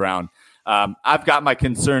Jaylen Brown? I've got my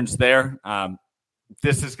concerns there.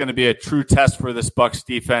 This is going to be a true test for this Bucks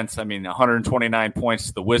defense. I mean, 129 points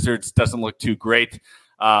to the Wizards doesn't look too great.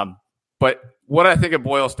 But what I think it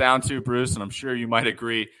boils down to, Bruce, and I'm sure you might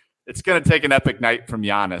agree, it's going to take an epic night from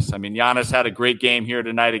Giannis. I mean, Giannis had a great game here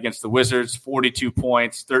tonight against the Wizards, 42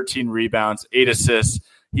 points, 13 rebounds, 8 assists.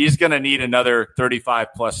 He's going to need another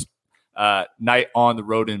 35-plus night on the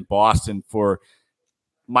road in Boston for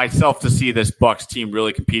myself to see this Bucks team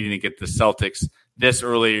really competing against the Celtics this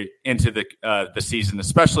early into the season,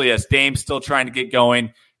 especially as Dame's still trying to get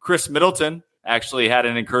going. Chris Middleton actually had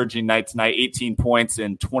an encouraging night tonight, 18 points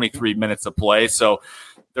in 23 minutes of play. So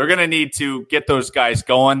they're going to need to get those guys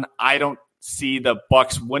going. I don't see the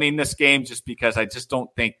Bucks winning this game just because I just don't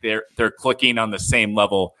think they're clicking on the same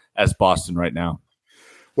level as Boston right now.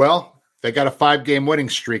 Well, they got a 5-game winning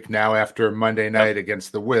streak now after Monday night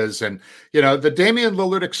against the Wiz. And, the Damian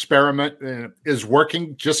Lillard experiment is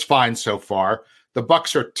working just fine so far. The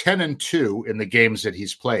Bucks are 10-2 in the games that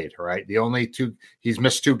he's played, right? The only 2 he's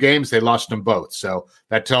missed 2 games, they lost them both. So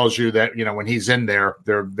that tells you that, when he's in there,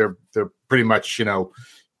 they're pretty much,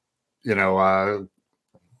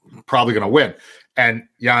 probably going to win. And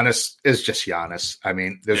Giannis is just Giannis. I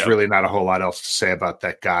mean, there's really not a whole lot else to say about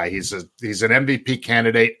that guy. He's an MVP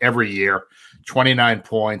candidate every year, 29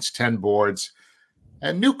 points, 10 boards.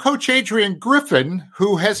 And new coach Adrian Griffin,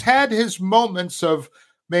 who has had his moments of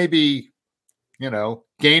maybe,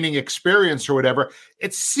 gaining experience or whatever,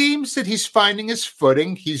 it seems that he's finding his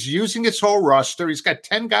footing. He's using his whole roster. He's got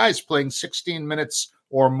 10 guys playing 16 minutes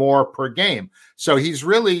or more per game. So he's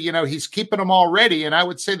really, he's keeping them all ready. And I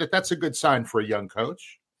would say that that's a good sign for a young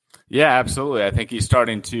coach. Yeah, absolutely. I think he's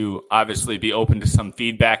starting to obviously be open to some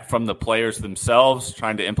feedback from the players themselves,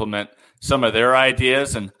 trying to implement some of their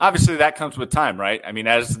ideas. And obviously that comes with time, right? I mean,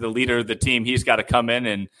 as the leader of the team, he's got to come in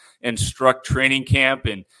and instruct training camp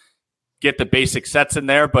and get the basic sets in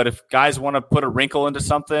there. But if guys want to put a wrinkle into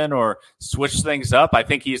something or switch things up, I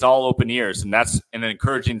think he's all open ears. And that's an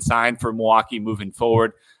encouraging sign for Milwaukee moving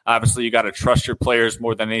forward. Obviously, you got to trust your players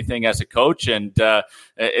more than anything as a coach. And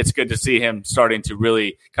it's good to see him starting to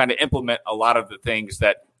really kind of implement a lot of the things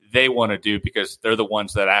that they want to do because they're the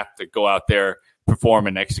ones that have to go out there, perform,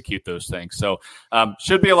 and execute those things. So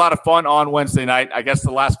should be a lot of fun on Wednesday night. I guess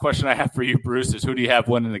the last question I have for you, Bruce, is who do you have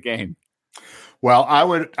winning the game? Well, I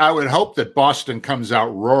would hope that Boston comes out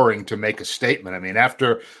roaring to make a statement. I mean,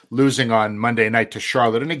 after losing on Monday night to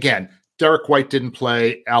Charlotte, and again, Derrick White didn't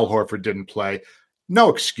play, Al Horford didn't play. No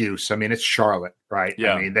excuse. I mean, it's Charlotte, right?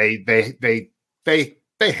 Yeah. I mean, they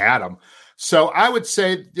had them. So I would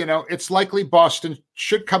say, it's likely Boston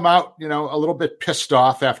should come out, a little bit pissed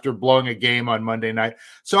off after blowing a game on Monday night.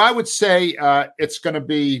 So I would say it's going to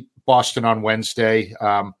be Boston on Wednesday.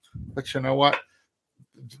 But you know what?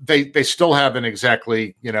 They still haven't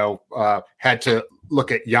exactly, had to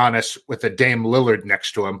look at Giannis with a Dame Lillard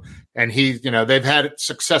next to him. And they've had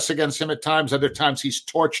success against him at times. Other times he's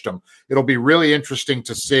torched them. It'll be really interesting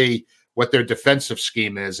to see what their defensive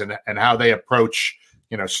scheme is and how they approach,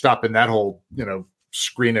 stopping that whole,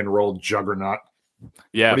 screen and roll juggernaut.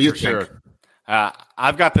 Yeah, what do you for think? Sure.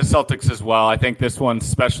 I've got the Celtics as well. I think this one,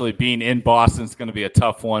 especially being in Boston, is going to be a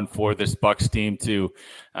tough one for this Bucks team to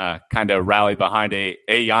kind of rally behind a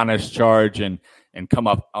Giannis charge and come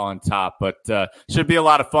up on top. But should be a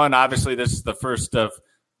lot of fun. Obviously, this is the first of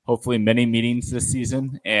hopefully many meetings this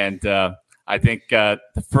season. And I think the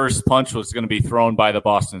first punch was going to be thrown by the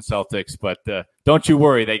Boston Celtics. But don't you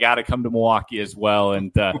worry, they got to come to Milwaukee as well.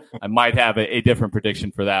 And I might have a different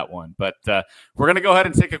prediction for that one. But we're going to go ahead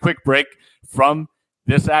and take a quick break from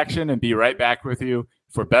this action and be right back with you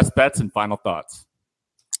for best bets and final thoughts.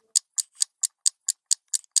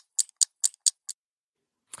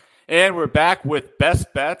 And we're back with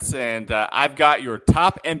best bets, and I've got your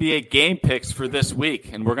top NBA game picks for this week.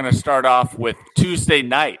 And we're going to start off with Tuesday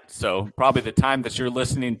night, so probably the time that you're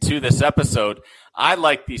listening to this episode. I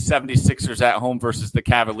like the 76ers at home versus the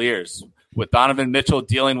Cavaliers. With Donovan Mitchell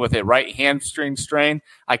dealing with a right hamstring strain,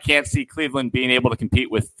 I can't see Cleveland being able to compete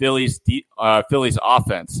with Philly's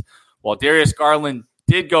offense. While Darius Garland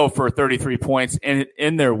did go for 33 points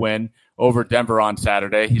in their win over Denver on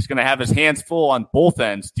Saturday, he's going to have his hands full on both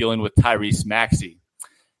ends dealing with Tyrese Maxey.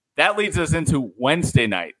 That leads us into Wednesday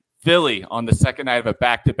night. Philly on the second night of a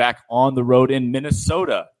back-to-back on the road in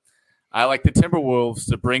Minnesota. I like the Timberwolves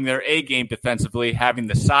to bring their A game defensively, having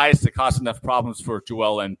the size to cause enough problems for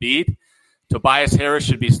Joel Embiid. Tobias Harris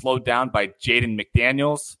should be slowed down by Jaden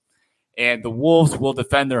McDaniels. And the Wolves will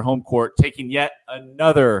defend their home court, taking yet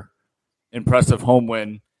another impressive home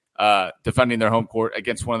win, defending their home court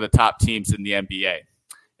against one of the top teams in the NBA.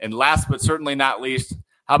 And last but certainly not least,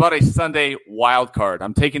 how about a Sunday wild card?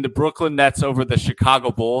 I'm taking the Brooklyn Nets over the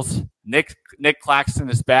Chicago Bulls. Nick Claxton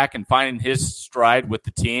is back and finding his stride with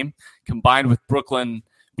the team, combined with Brooklyn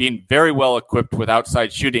being very well equipped with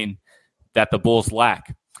outside shooting that the Bulls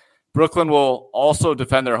lack. Brooklyn will also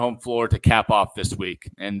defend their home floor to cap off this week.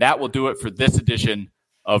 And that will do it for this edition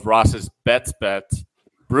of Ross's Bets.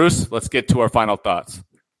 Bruce, let's get to our final thoughts.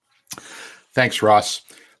 Thanks, Ross.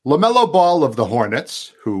 LaMelo Ball of the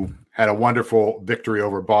Hornets, who had a wonderful victory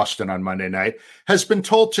over Boston on Monday night, has been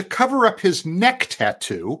told to cover up his neck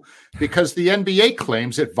tattoo because the NBA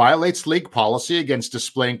claims it violates league policy against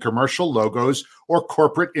displaying commercial logos or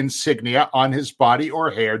corporate insignia on his body or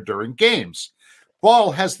hair during games.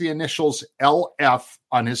 Ball has the initials LF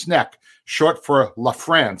on his neck, short for La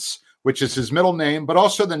France, which is his middle name, but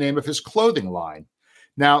also the name of his clothing line.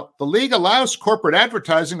 Now, the league allows corporate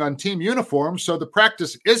advertising on team uniforms, so the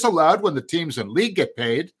practice is allowed when the teams in league get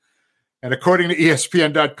paid. And according to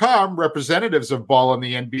ESPN.com, representatives of Ball and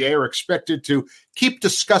the NBA are expected to keep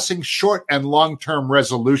discussing short and long-term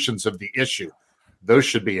resolutions of the issue. Those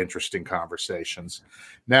should be interesting conversations.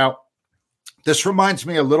 Now, this reminds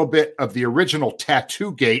me a little bit of the original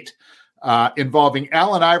Tattoo Gate involving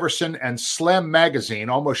Allen Iverson and Slam Magazine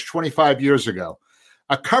almost 25 years ago.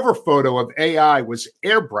 A cover photo of AI was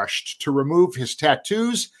airbrushed to remove his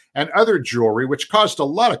tattoos and other jewelry, which caused a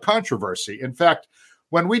lot of controversy. In fact,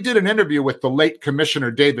 when we did an interview with the late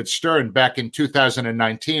Commissioner David Stern back in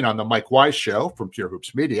 2019 on the Mike Wise Show from Pure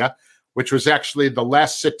Hoops Media, which was actually the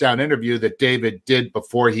last sit-down interview that David did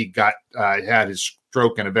before he had his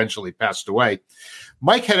stroke and eventually passed away,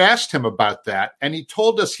 Mike had asked him about that, and he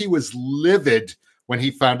told us he was livid when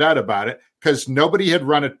he found out about it because nobody had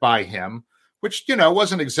run it by him, which,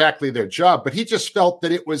 wasn't exactly their job, but he just felt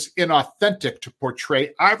that it was inauthentic to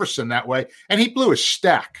portray Iverson that way, and he blew his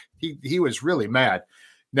stack. He was really mad.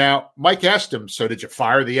 Now, Mike asked him, so did you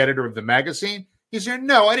fire the editor of the magazine? He said,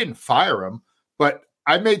 no, I didn't fire him, but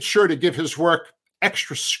I made sure to give his work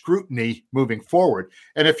extra scrutiny moving forward.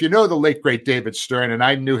 And if you know the late, great David Stern, and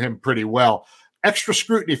I knew him pretty well, extra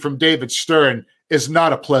scrutiny from David Stern is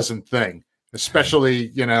not a pleasant thing,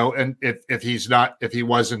 especially, and if he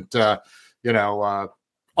wasn't,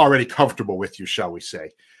 already comfortable with you, shall we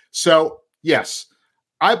say. So, yes,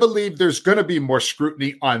 I believe there's going to be more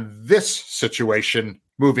scrutiny on this situation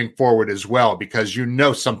moving forward as well, because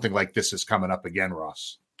something like this is coming up again,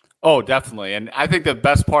 Ross. Oh, definitely. And I think the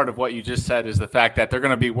best part of what you just said is the fact that they're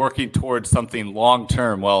going to be working towards something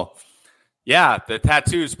long-term. Well, yeah, the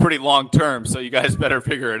tattoo is pretty long-term, so you guys better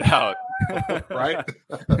figure it out. Right?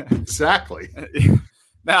 Exactly.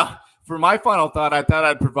 Now, for my final thought, I thought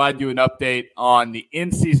I'd provide you an update on the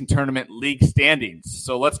in-season tournament league standings.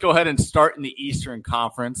 So let's go ahead and start in the Eastern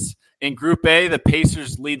Conference. In Group A, the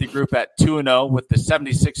Pacers lead the group at 2-0, with the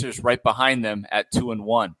 76ers right behind them at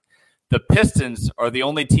 2-1. The Pistons are the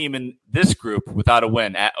only team in this group without a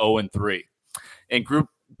win at 0-3. In Group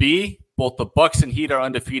B, both the Bucks and Heat are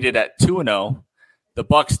undefeated at 2-0. The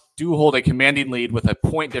Bucks do hold a commanding lead with a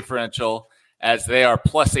point differential, as they are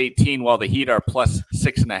plus 18 while the Heat are plus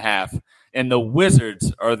 6.5. And the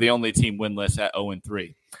Wizards are the only team winless at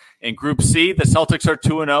 0-3. In Group C, the Celtics are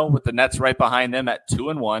 2-0 with the Nets right behind them at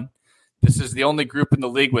 2-1. This is the only group in the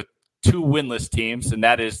league with two winless teams, and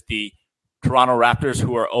that is the Toronto Raptors,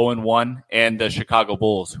 who are 0-1, and the Chicago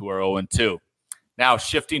Bulls, who are 0-2. Now,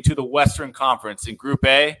 shifting to the Western Conference. In Group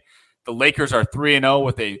A, the Lakers are 3-0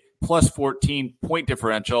 with a plus 14 point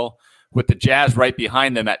differential, with the Jazz right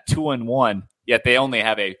behind them at 2-1, yet they only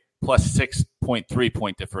have a plus 6.3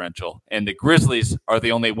 point differential. And the Grizzlies are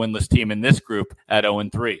the only winless team in this group at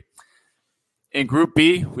 0-3. In Group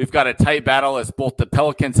B, we've got a tight battle as both the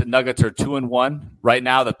Pelicans and Nuggets are 2-1. Right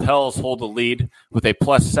now, the Pels hold the lead with a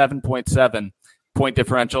plus 7.7 point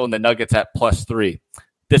differential, and the Nuggets at plus 3.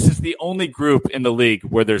 This is the only group in the league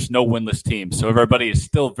where there's no winless team, so everybody is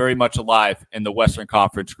still very much alive in the Western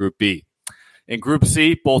Conference Group B. In Group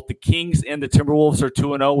C, both the Kings and the Timberwolves are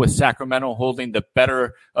 2-0, with Sacramento holding the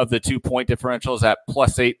better of the 2 point differentials at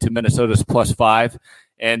plus 8 to Minnesota's plus 5.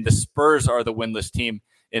 And the Spurs are the winless team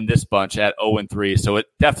in this bunch at 0-3. So it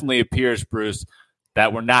definitely appears, Bruce,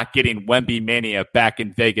 that we're not getting Wemby mania back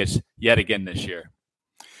in Vegas yet again this year.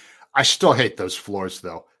 I still hate those floors,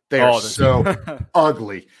 though. They are so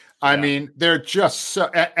ugly. I mean, they're just so.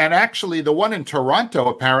 And actually, the one in Toronto,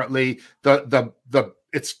 apparently, the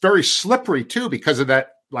it's very slippery too because of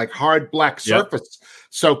that like hard black surface. Yep.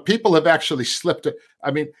 So people have actually slipped it.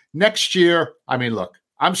 I mean, next year. I mean, look,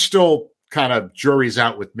 I'm still kind of jury's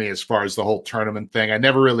out with me as far as the whole tournament thing. I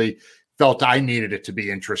never really felt I needed it to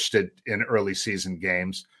be interested in early season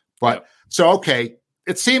games. But so, okay,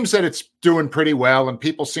 it seems that it's doing pretty well and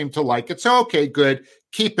people seem to like it. So, okay, good.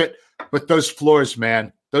 Keep it. But those floors,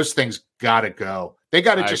 man, those things got to go. They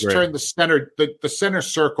got to just turn the center. The center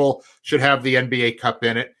circle should have the NBA Cup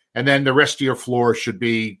in it. And then the rest of your floor should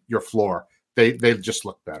be your floor. They just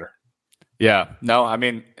look better. Yeah, no, I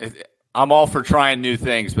mean, I'm all for trying new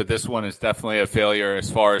things, but this one is definitely a failure as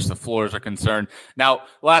far as the floors are concerned. Now,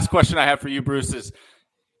 last question I have for you, Bruce, is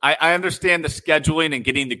I understand the scheduling and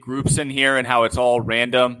getting the groups in here and how it's all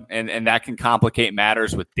random, and that can complicate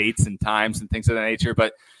matters with dates and times and things of that nature.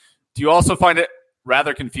 But do you also find it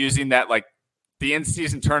rather confusing that, like, the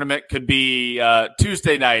in-season tournament could be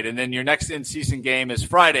Tuesday night, and then your next in-season game is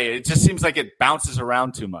Friday? It just seems like it bounces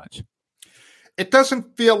around too much. It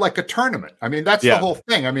doesn't feel like a tournament. I mean, that's the whole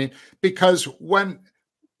thing. I mean, because when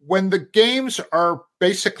the games are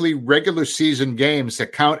basically regular season games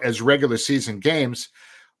that count as regular season games,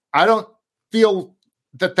 I don't feel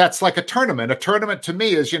that that's like a tournament. A tournament to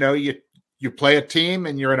me is, you play a team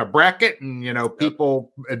and you're in a bracket and,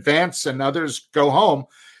 people advance and others go home.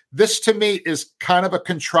 This to me is kind of a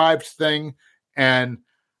contrived thing. And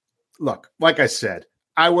look, like I said,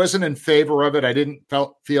 I wasn't in favor of it. I didn't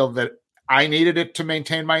feel that I needed it to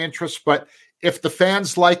maintain my interest, but if the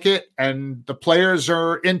fans like it and the players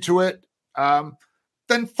are into it,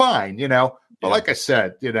 then fine, But like I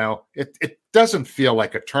said, it doesn't feel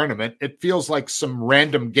like a tournament. It feels like some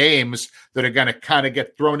random games that are going to kind of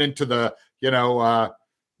get thrown into the,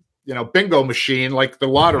 bingo machine, like the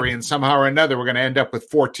lottery, and somehow or another we're going to end up with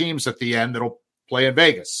 4 teams at the end that'll play in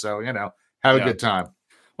Vegas. So, have a good time.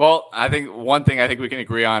 Well, I think one thing I think we can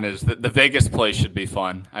agree on is that the Vegas play should be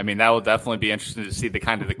fun. I mean, that will definitely be interesting to see the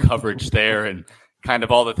kind of the coverage there and kind of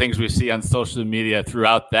all the things we see on social media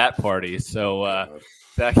throughout that party. So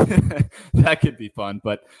that could be fun.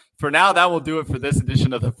 But for now, that will do it for this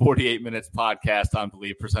edition of the 48 Minutes podcast on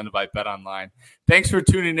Believe, presented by BetOnline. Thanks for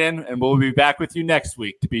tuning in, and we'll be back with you next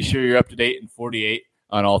week to be sure you're up to date in 48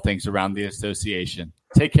 on all things around the association.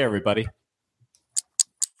 Take care, everybody.